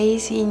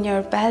space in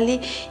your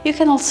belly, you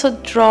can also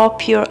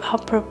drop your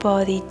upper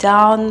body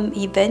down,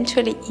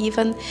 eventually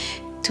even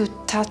to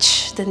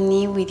touch the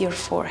knee with your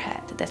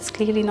forehead. That's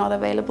clearly not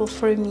available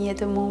for me at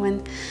the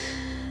moment.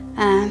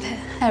 And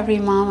every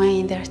mama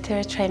in their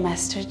third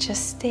trimester,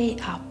 just stay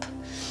up.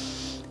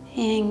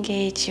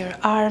 Engage your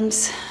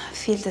arms,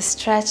 feel the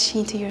stretch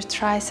into your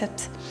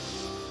triceps,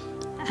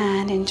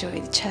 and enjoy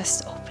the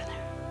chest open.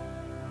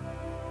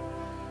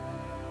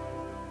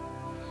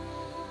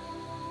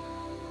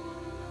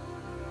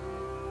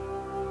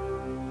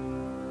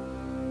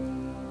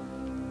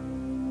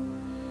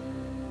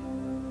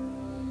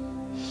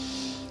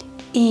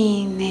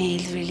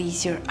 Inhale,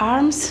 release your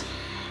arms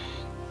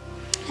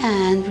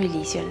and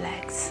release your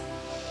legs.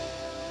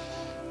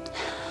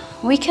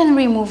 We can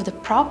remove the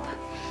prop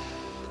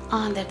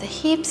under the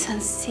hips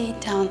and sit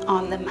down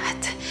on the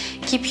mat.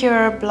 Keep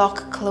your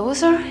block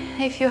closer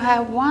if you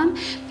have one,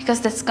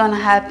 because that's gonna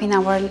help in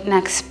our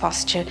next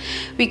posture.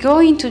 We go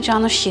into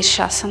Janu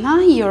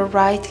Shirshasana. Your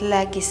right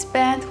leg is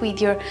bent with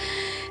your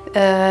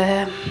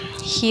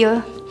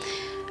heel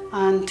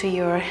onto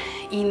your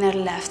inner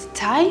left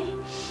thigh.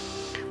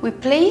 We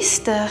place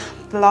the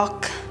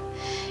block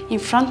in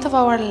front of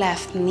our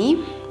left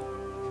knee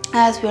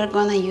as we are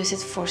gonna use it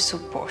for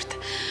support.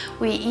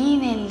 We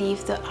inhale,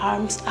 lift the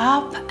arms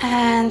up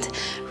and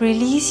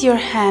release your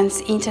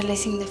hands,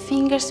 interlacing the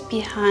fingers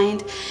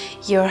behind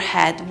your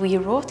head. We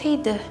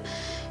rotate the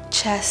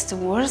chest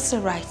towards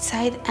the right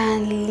side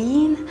and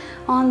lean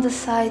on the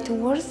side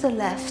towards the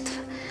left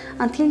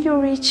until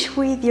you reach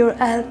with your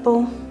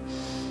elbow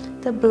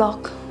the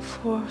block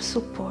for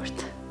support.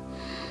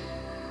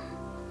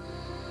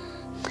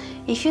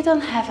 If you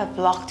don't have a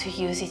block to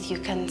use it, you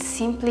can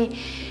simply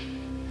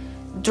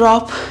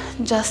drop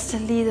just a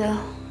little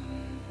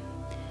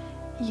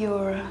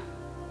your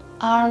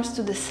arms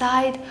to the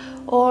side,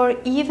 or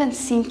even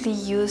simply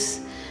use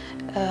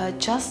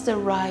just the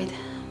right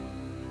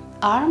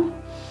arm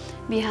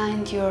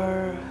behind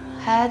your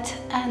head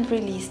and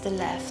release the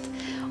left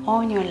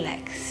on your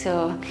leg.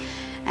 So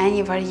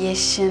any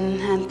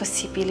variation and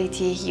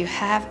possibility you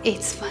have,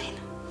 it's fine.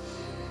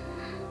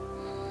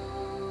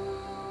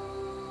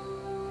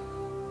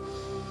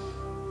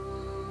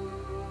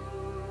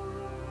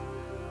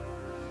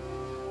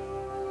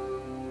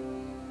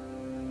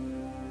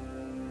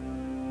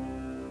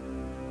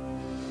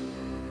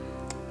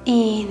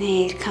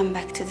 Inhale, come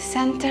back to the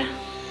center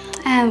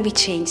and we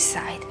change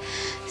side.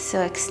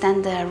 So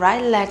extend the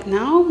right leg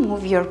now,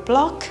 move your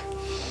block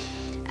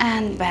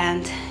and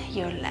bend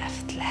your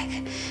left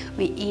leg.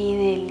 We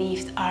inhale,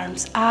 lift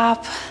arms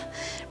up,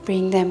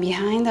 bring them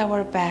behind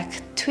our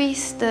back,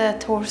 twist the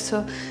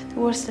torso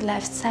towards the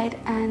left side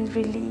and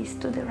release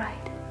to the right.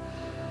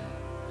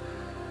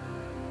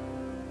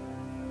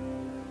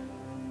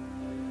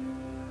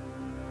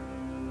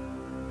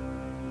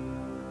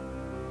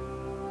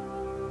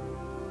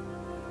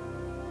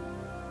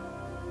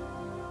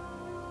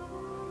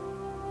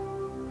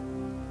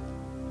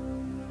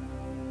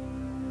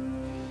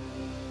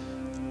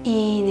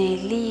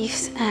 Inhale,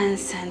 lift and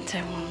center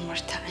one more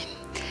time.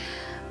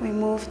 We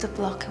move the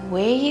block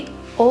away,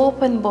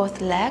 open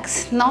both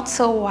legs, not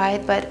so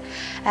wide, but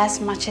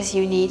as much as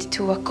you need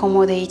to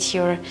accommodate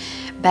your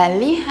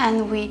belly,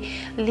 and we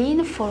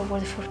lean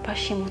forward for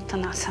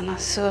Paschimottanasana.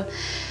 So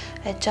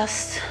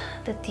adjust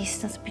the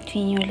distance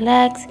between your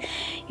legs.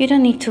 You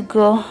don't need to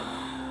go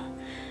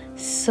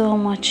so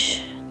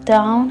much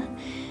down.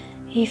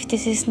 If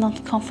this is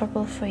not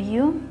comfortable for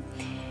you,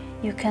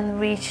 you can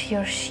reach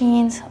your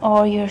shins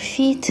or your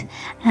feet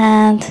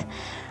and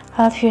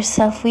help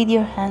yourself with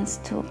your hands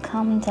to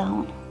come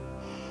down.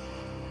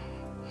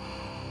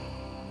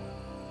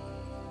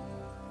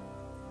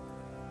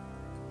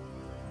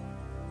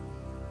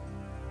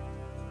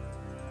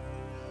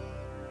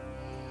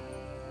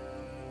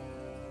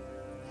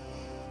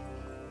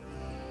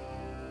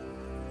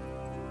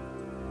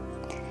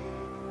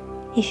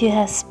 If you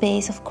have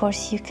space, of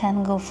course, you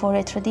can go for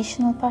a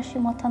traditional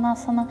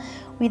Paschimottanasana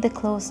with the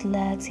closed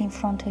legs in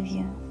front of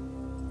you.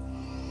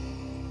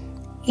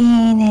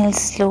 Inhale,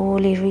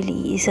 slowly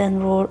release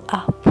and roll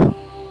up.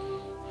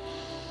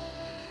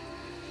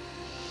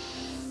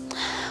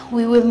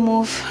 We will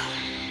move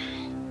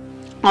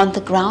on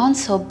the ground,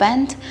 so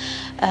bend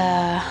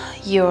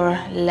your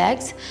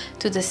legs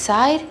to the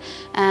side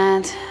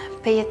and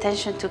pay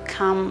attention to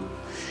come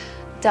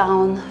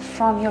down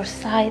from your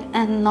side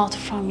and not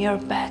from your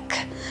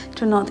back.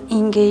 Do not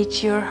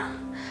engage your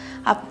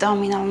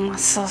abdominal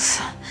muscles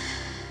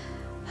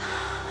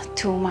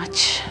too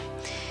much.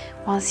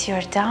 Once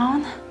you're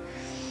down,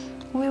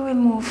 we will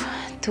move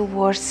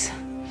towards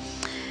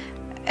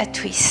a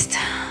twist.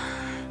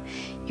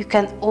 You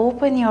can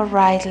open your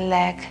right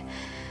leg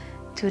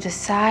to the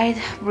side,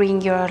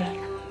 bring your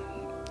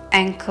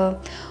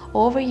ankle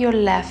over your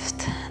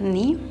left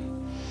knee.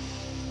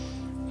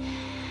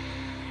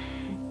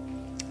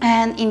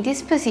 And in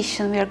this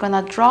position, we are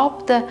gonna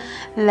drop the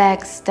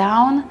legs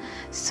down,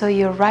 so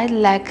your right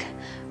leg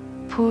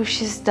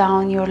pushes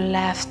down your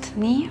left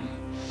knee,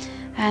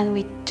 and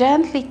we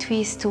gently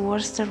twist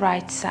towards the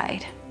right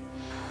side.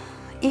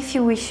 If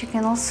you wish, you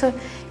can also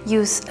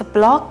use a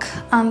block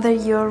under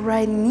your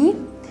right knee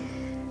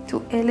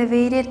to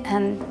elevate it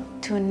and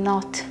to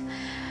not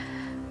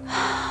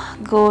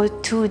go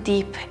too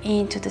deep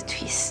into the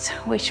twist,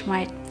 which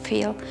might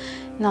feel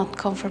not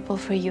comfortable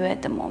for you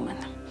at the moment.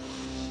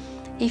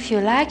 If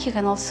you like, you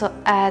can also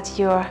add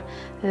your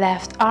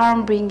left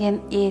arm,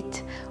 bringing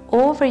it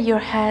over your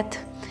head,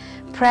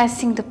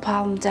 pressing the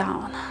palm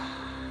down.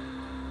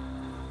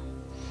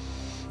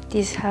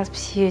 This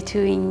helps you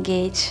to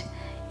engage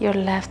your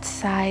left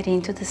side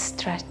into the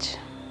stretch.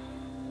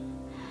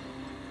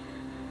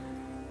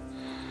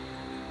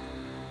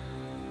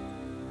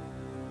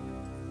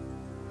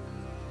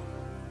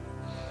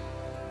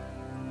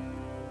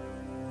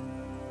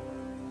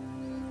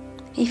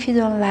 If you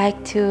don't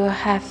like to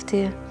have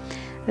the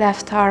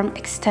left arm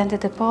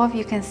extended above,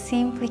 you can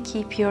simply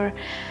keep your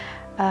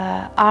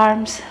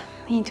arms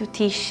into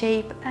T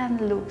shape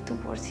and look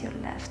towards your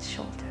left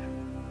shoulder.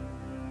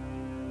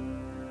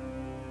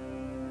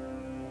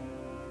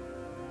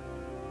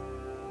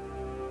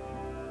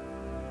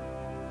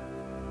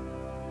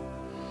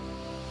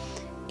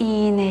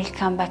 Inhale,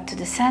 come back to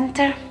the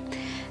center,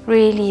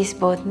 release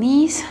both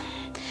knees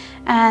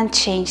and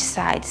change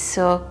sides.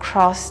 So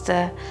cross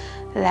the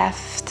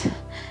left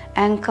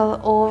ankle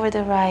over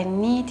the right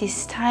knee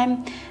this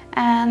time,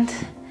 and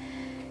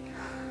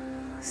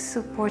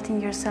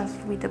supporting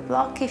yourself with the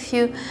block. If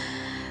you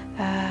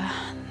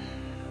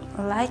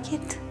like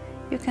it,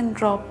 you can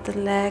drop the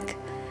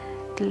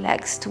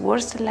legs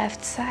towards the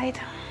left side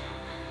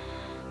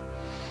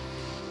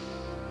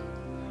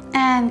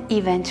and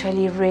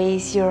eventually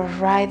raise your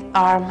right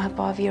arm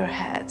above your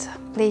head,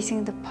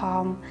 placing the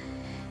palm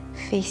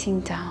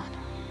facing down.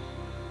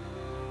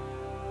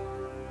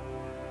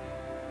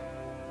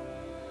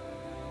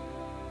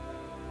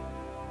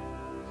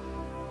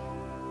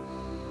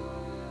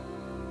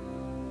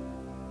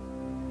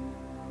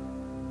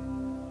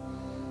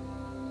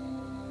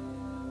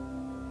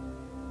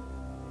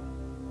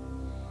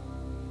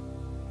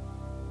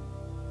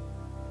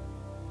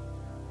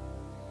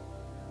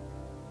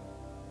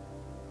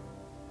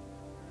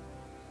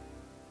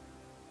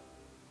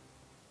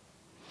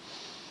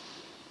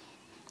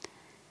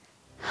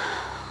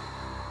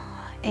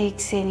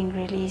 Exhaling,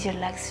 release your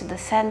legs to the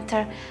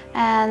center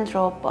and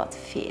drop both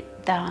feet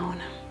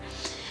down.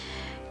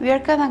 We are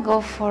gonna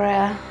go for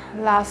a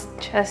last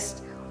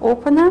chest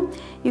opener.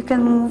 You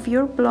can move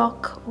your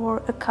block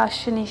or a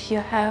cushion if you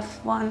have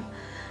one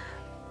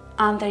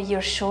under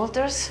your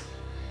shoulders.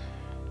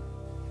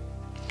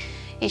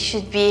 It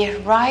should be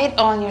right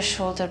on your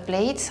shoulder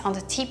blades, on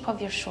the tip of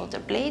your shoulder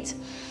blades.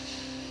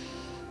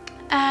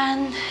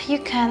 And you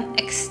can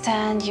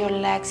extend your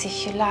legs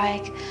if you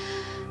like,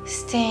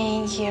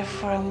 staying here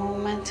for a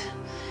moment,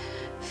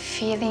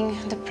 feeling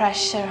the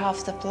pressure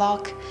of the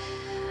block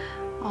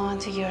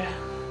onto your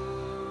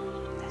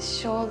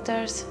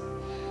shoulders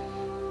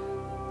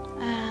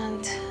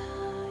and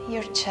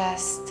your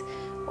chest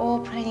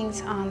opening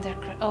under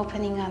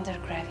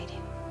gravity.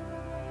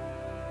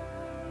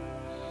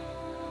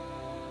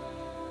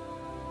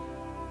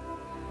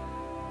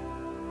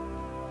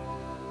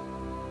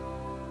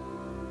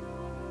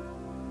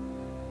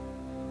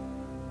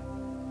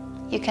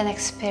 You can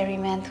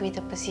experiment with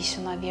the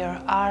position of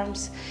your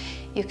arms.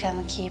 You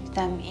can keep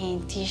them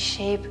in T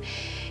shape.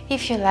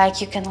 If you like,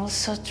 you can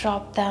also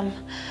drop them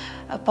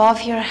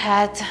above your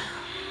head.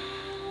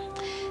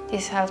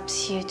 This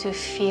helps you to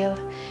feel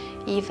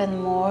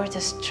even more the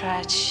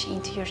stretch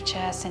into your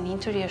chest and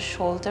into your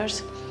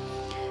shoulders.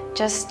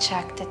 Just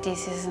check that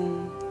this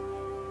isn't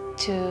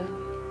too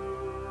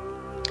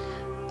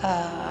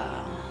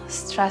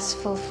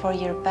stressful for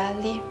your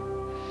belly.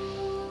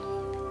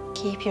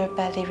 Keep your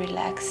belly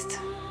relaxed.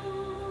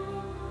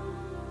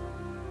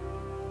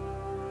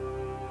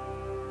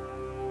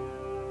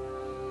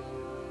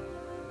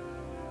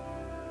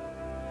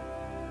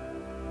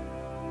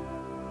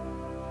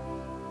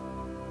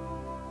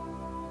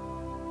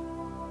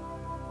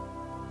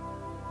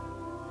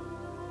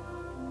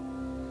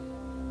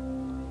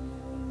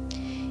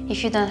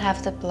 If you don't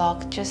have the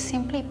block, just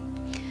simply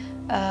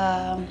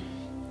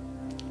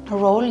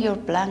roll your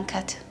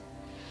blanket,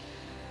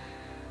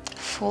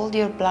 fold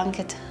your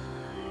blanket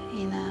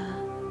in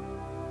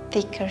a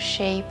thicker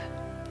shape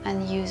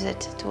and use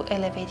it to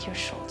elevate your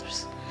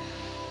shoulders.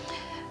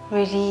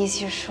 Release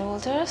your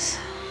shoulders,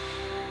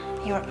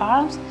 your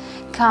arms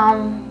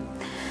come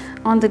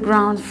on the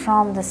ground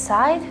from the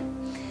side,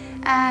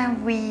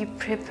 and we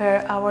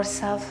prepare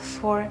ourselves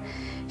for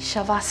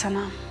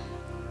Shavasana.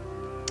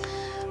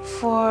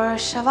 For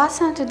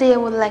Shavasana today, I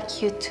would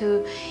like you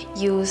to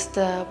use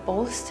the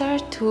bolster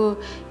to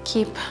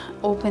keep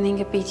opening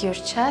a bit your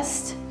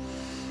chest.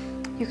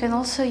 You can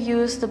also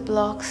use the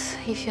blocks,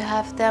 if you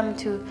have them,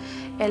 to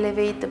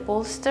elevate the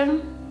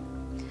bolster,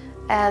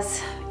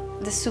 as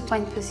the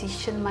supine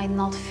position might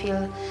not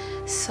feel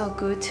so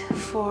good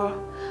for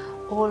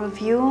all of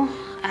you,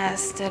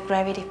 as the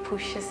gravity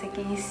pushes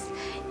against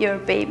your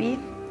baby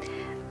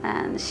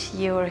and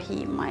she or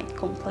he might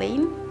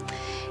complain.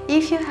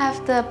 If you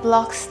have the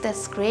blocks,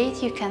 that's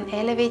great. You can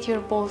elevate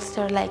your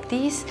bolster like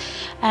this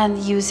and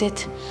use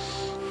it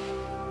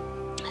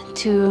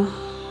to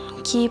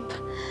keep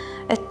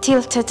a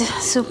tilted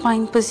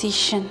supine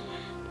position.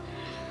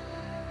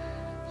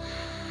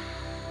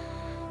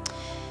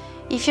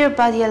 If your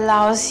body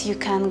allows, you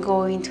can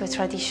go into a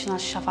traditional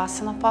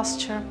Shavasana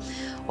posture,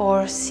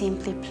 or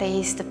simply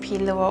place the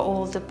pillow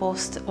or the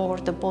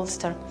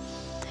bolster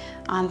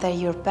under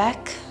your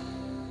back.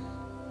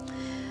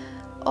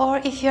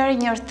 Or if you are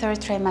in your third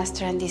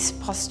trimester and this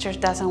posture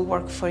doesn't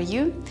work for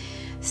you,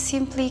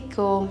 simply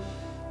go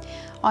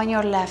on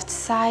your left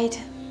side.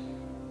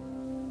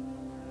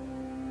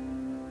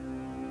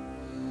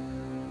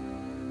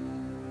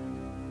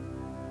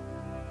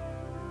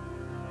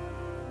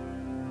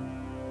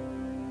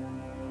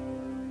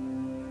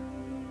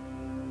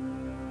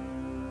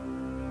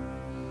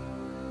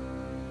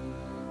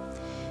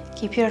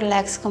 Keep your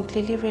legs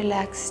completely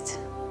relaxed,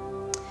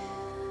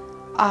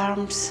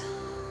 arms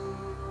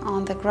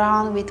on the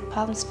ground with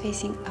palms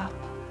facing up.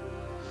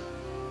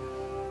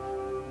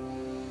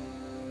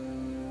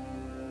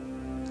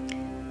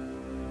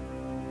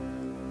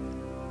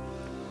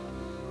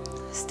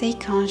 Stay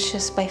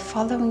conscious by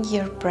following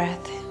your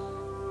breath.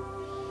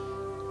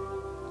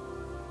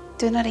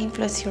 Do not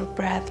influence your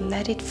breath,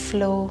 let it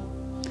flow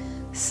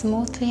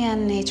smoothly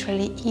and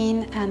naturally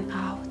in and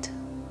out.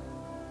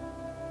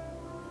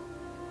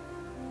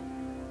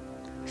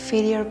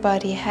 Feel your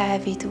body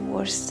heavy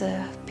towards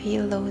the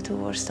pillow,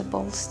 towards the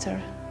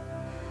bolster,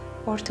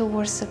 or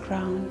towards the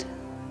ground.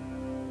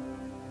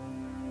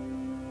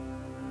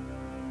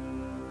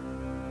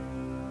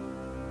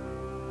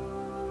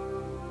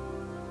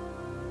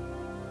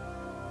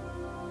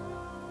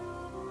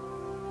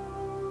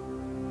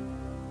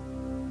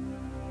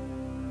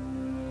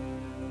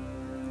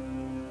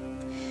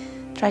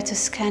 Try to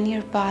scan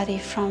your body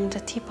from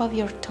the tip of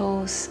your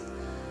toes,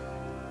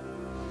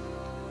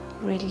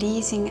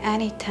 releasing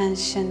any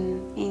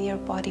tension in your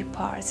body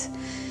parts.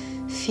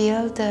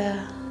 Feel the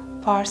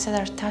parts that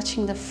are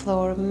touching the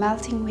floor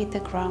melting with the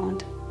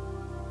ground.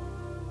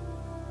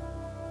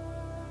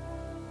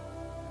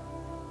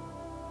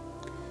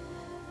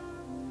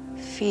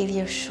 Feel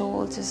your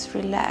shoulders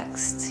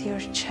relaxed, your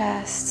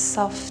chest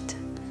soft,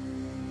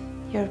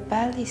 your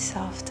belly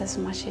soft as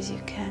much as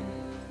you can.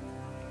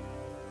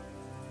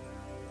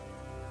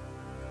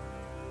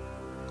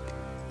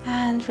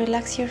 And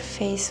relax your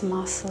face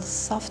muscles,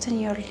 soften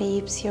your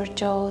lips, your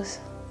jaws,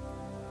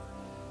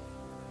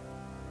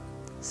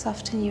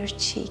 soften your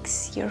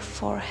cheeks, your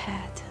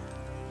forehead,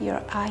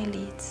 your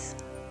eyelids.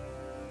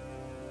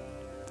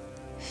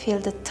 Feel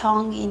the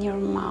tongue in your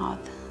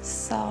mouth,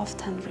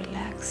 soft and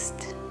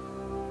relaxed.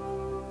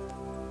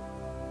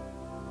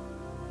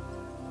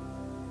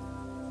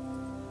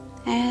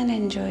 And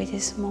enjoy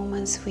these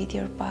moments with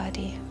your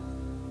body.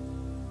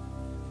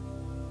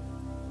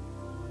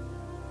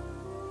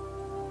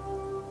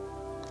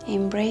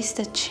 Embrace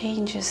the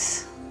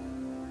changes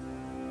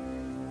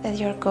that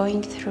you're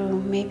going through.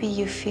 Maybe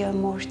you feel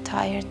more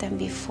tired than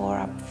before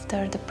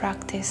after the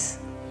practice.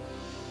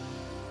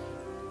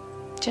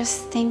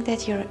 Just think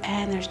that your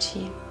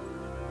energy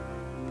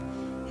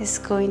is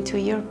going to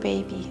your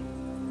baby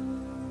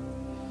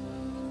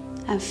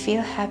and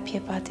feel happy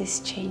about these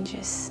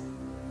changes.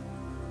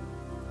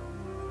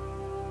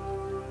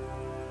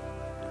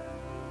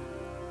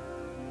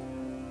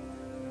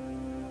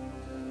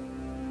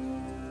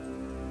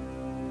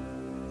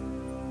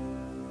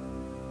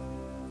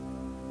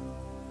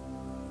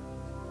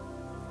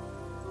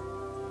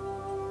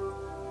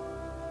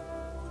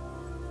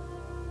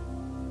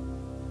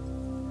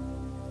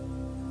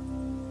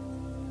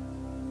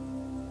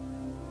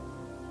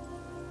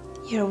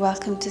 You're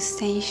welcome to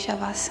stay in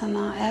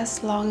Shavasana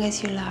as long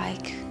as you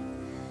like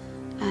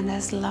and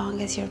as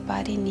long as your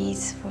body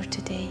needs for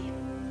today.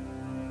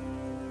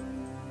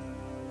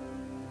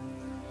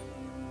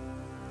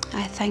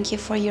 I thank you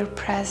for your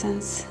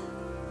presence,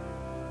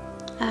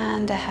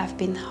 and I have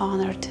been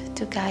honored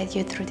to guide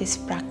you through this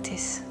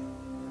practice.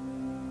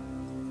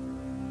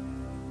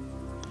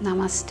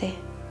 Namaste.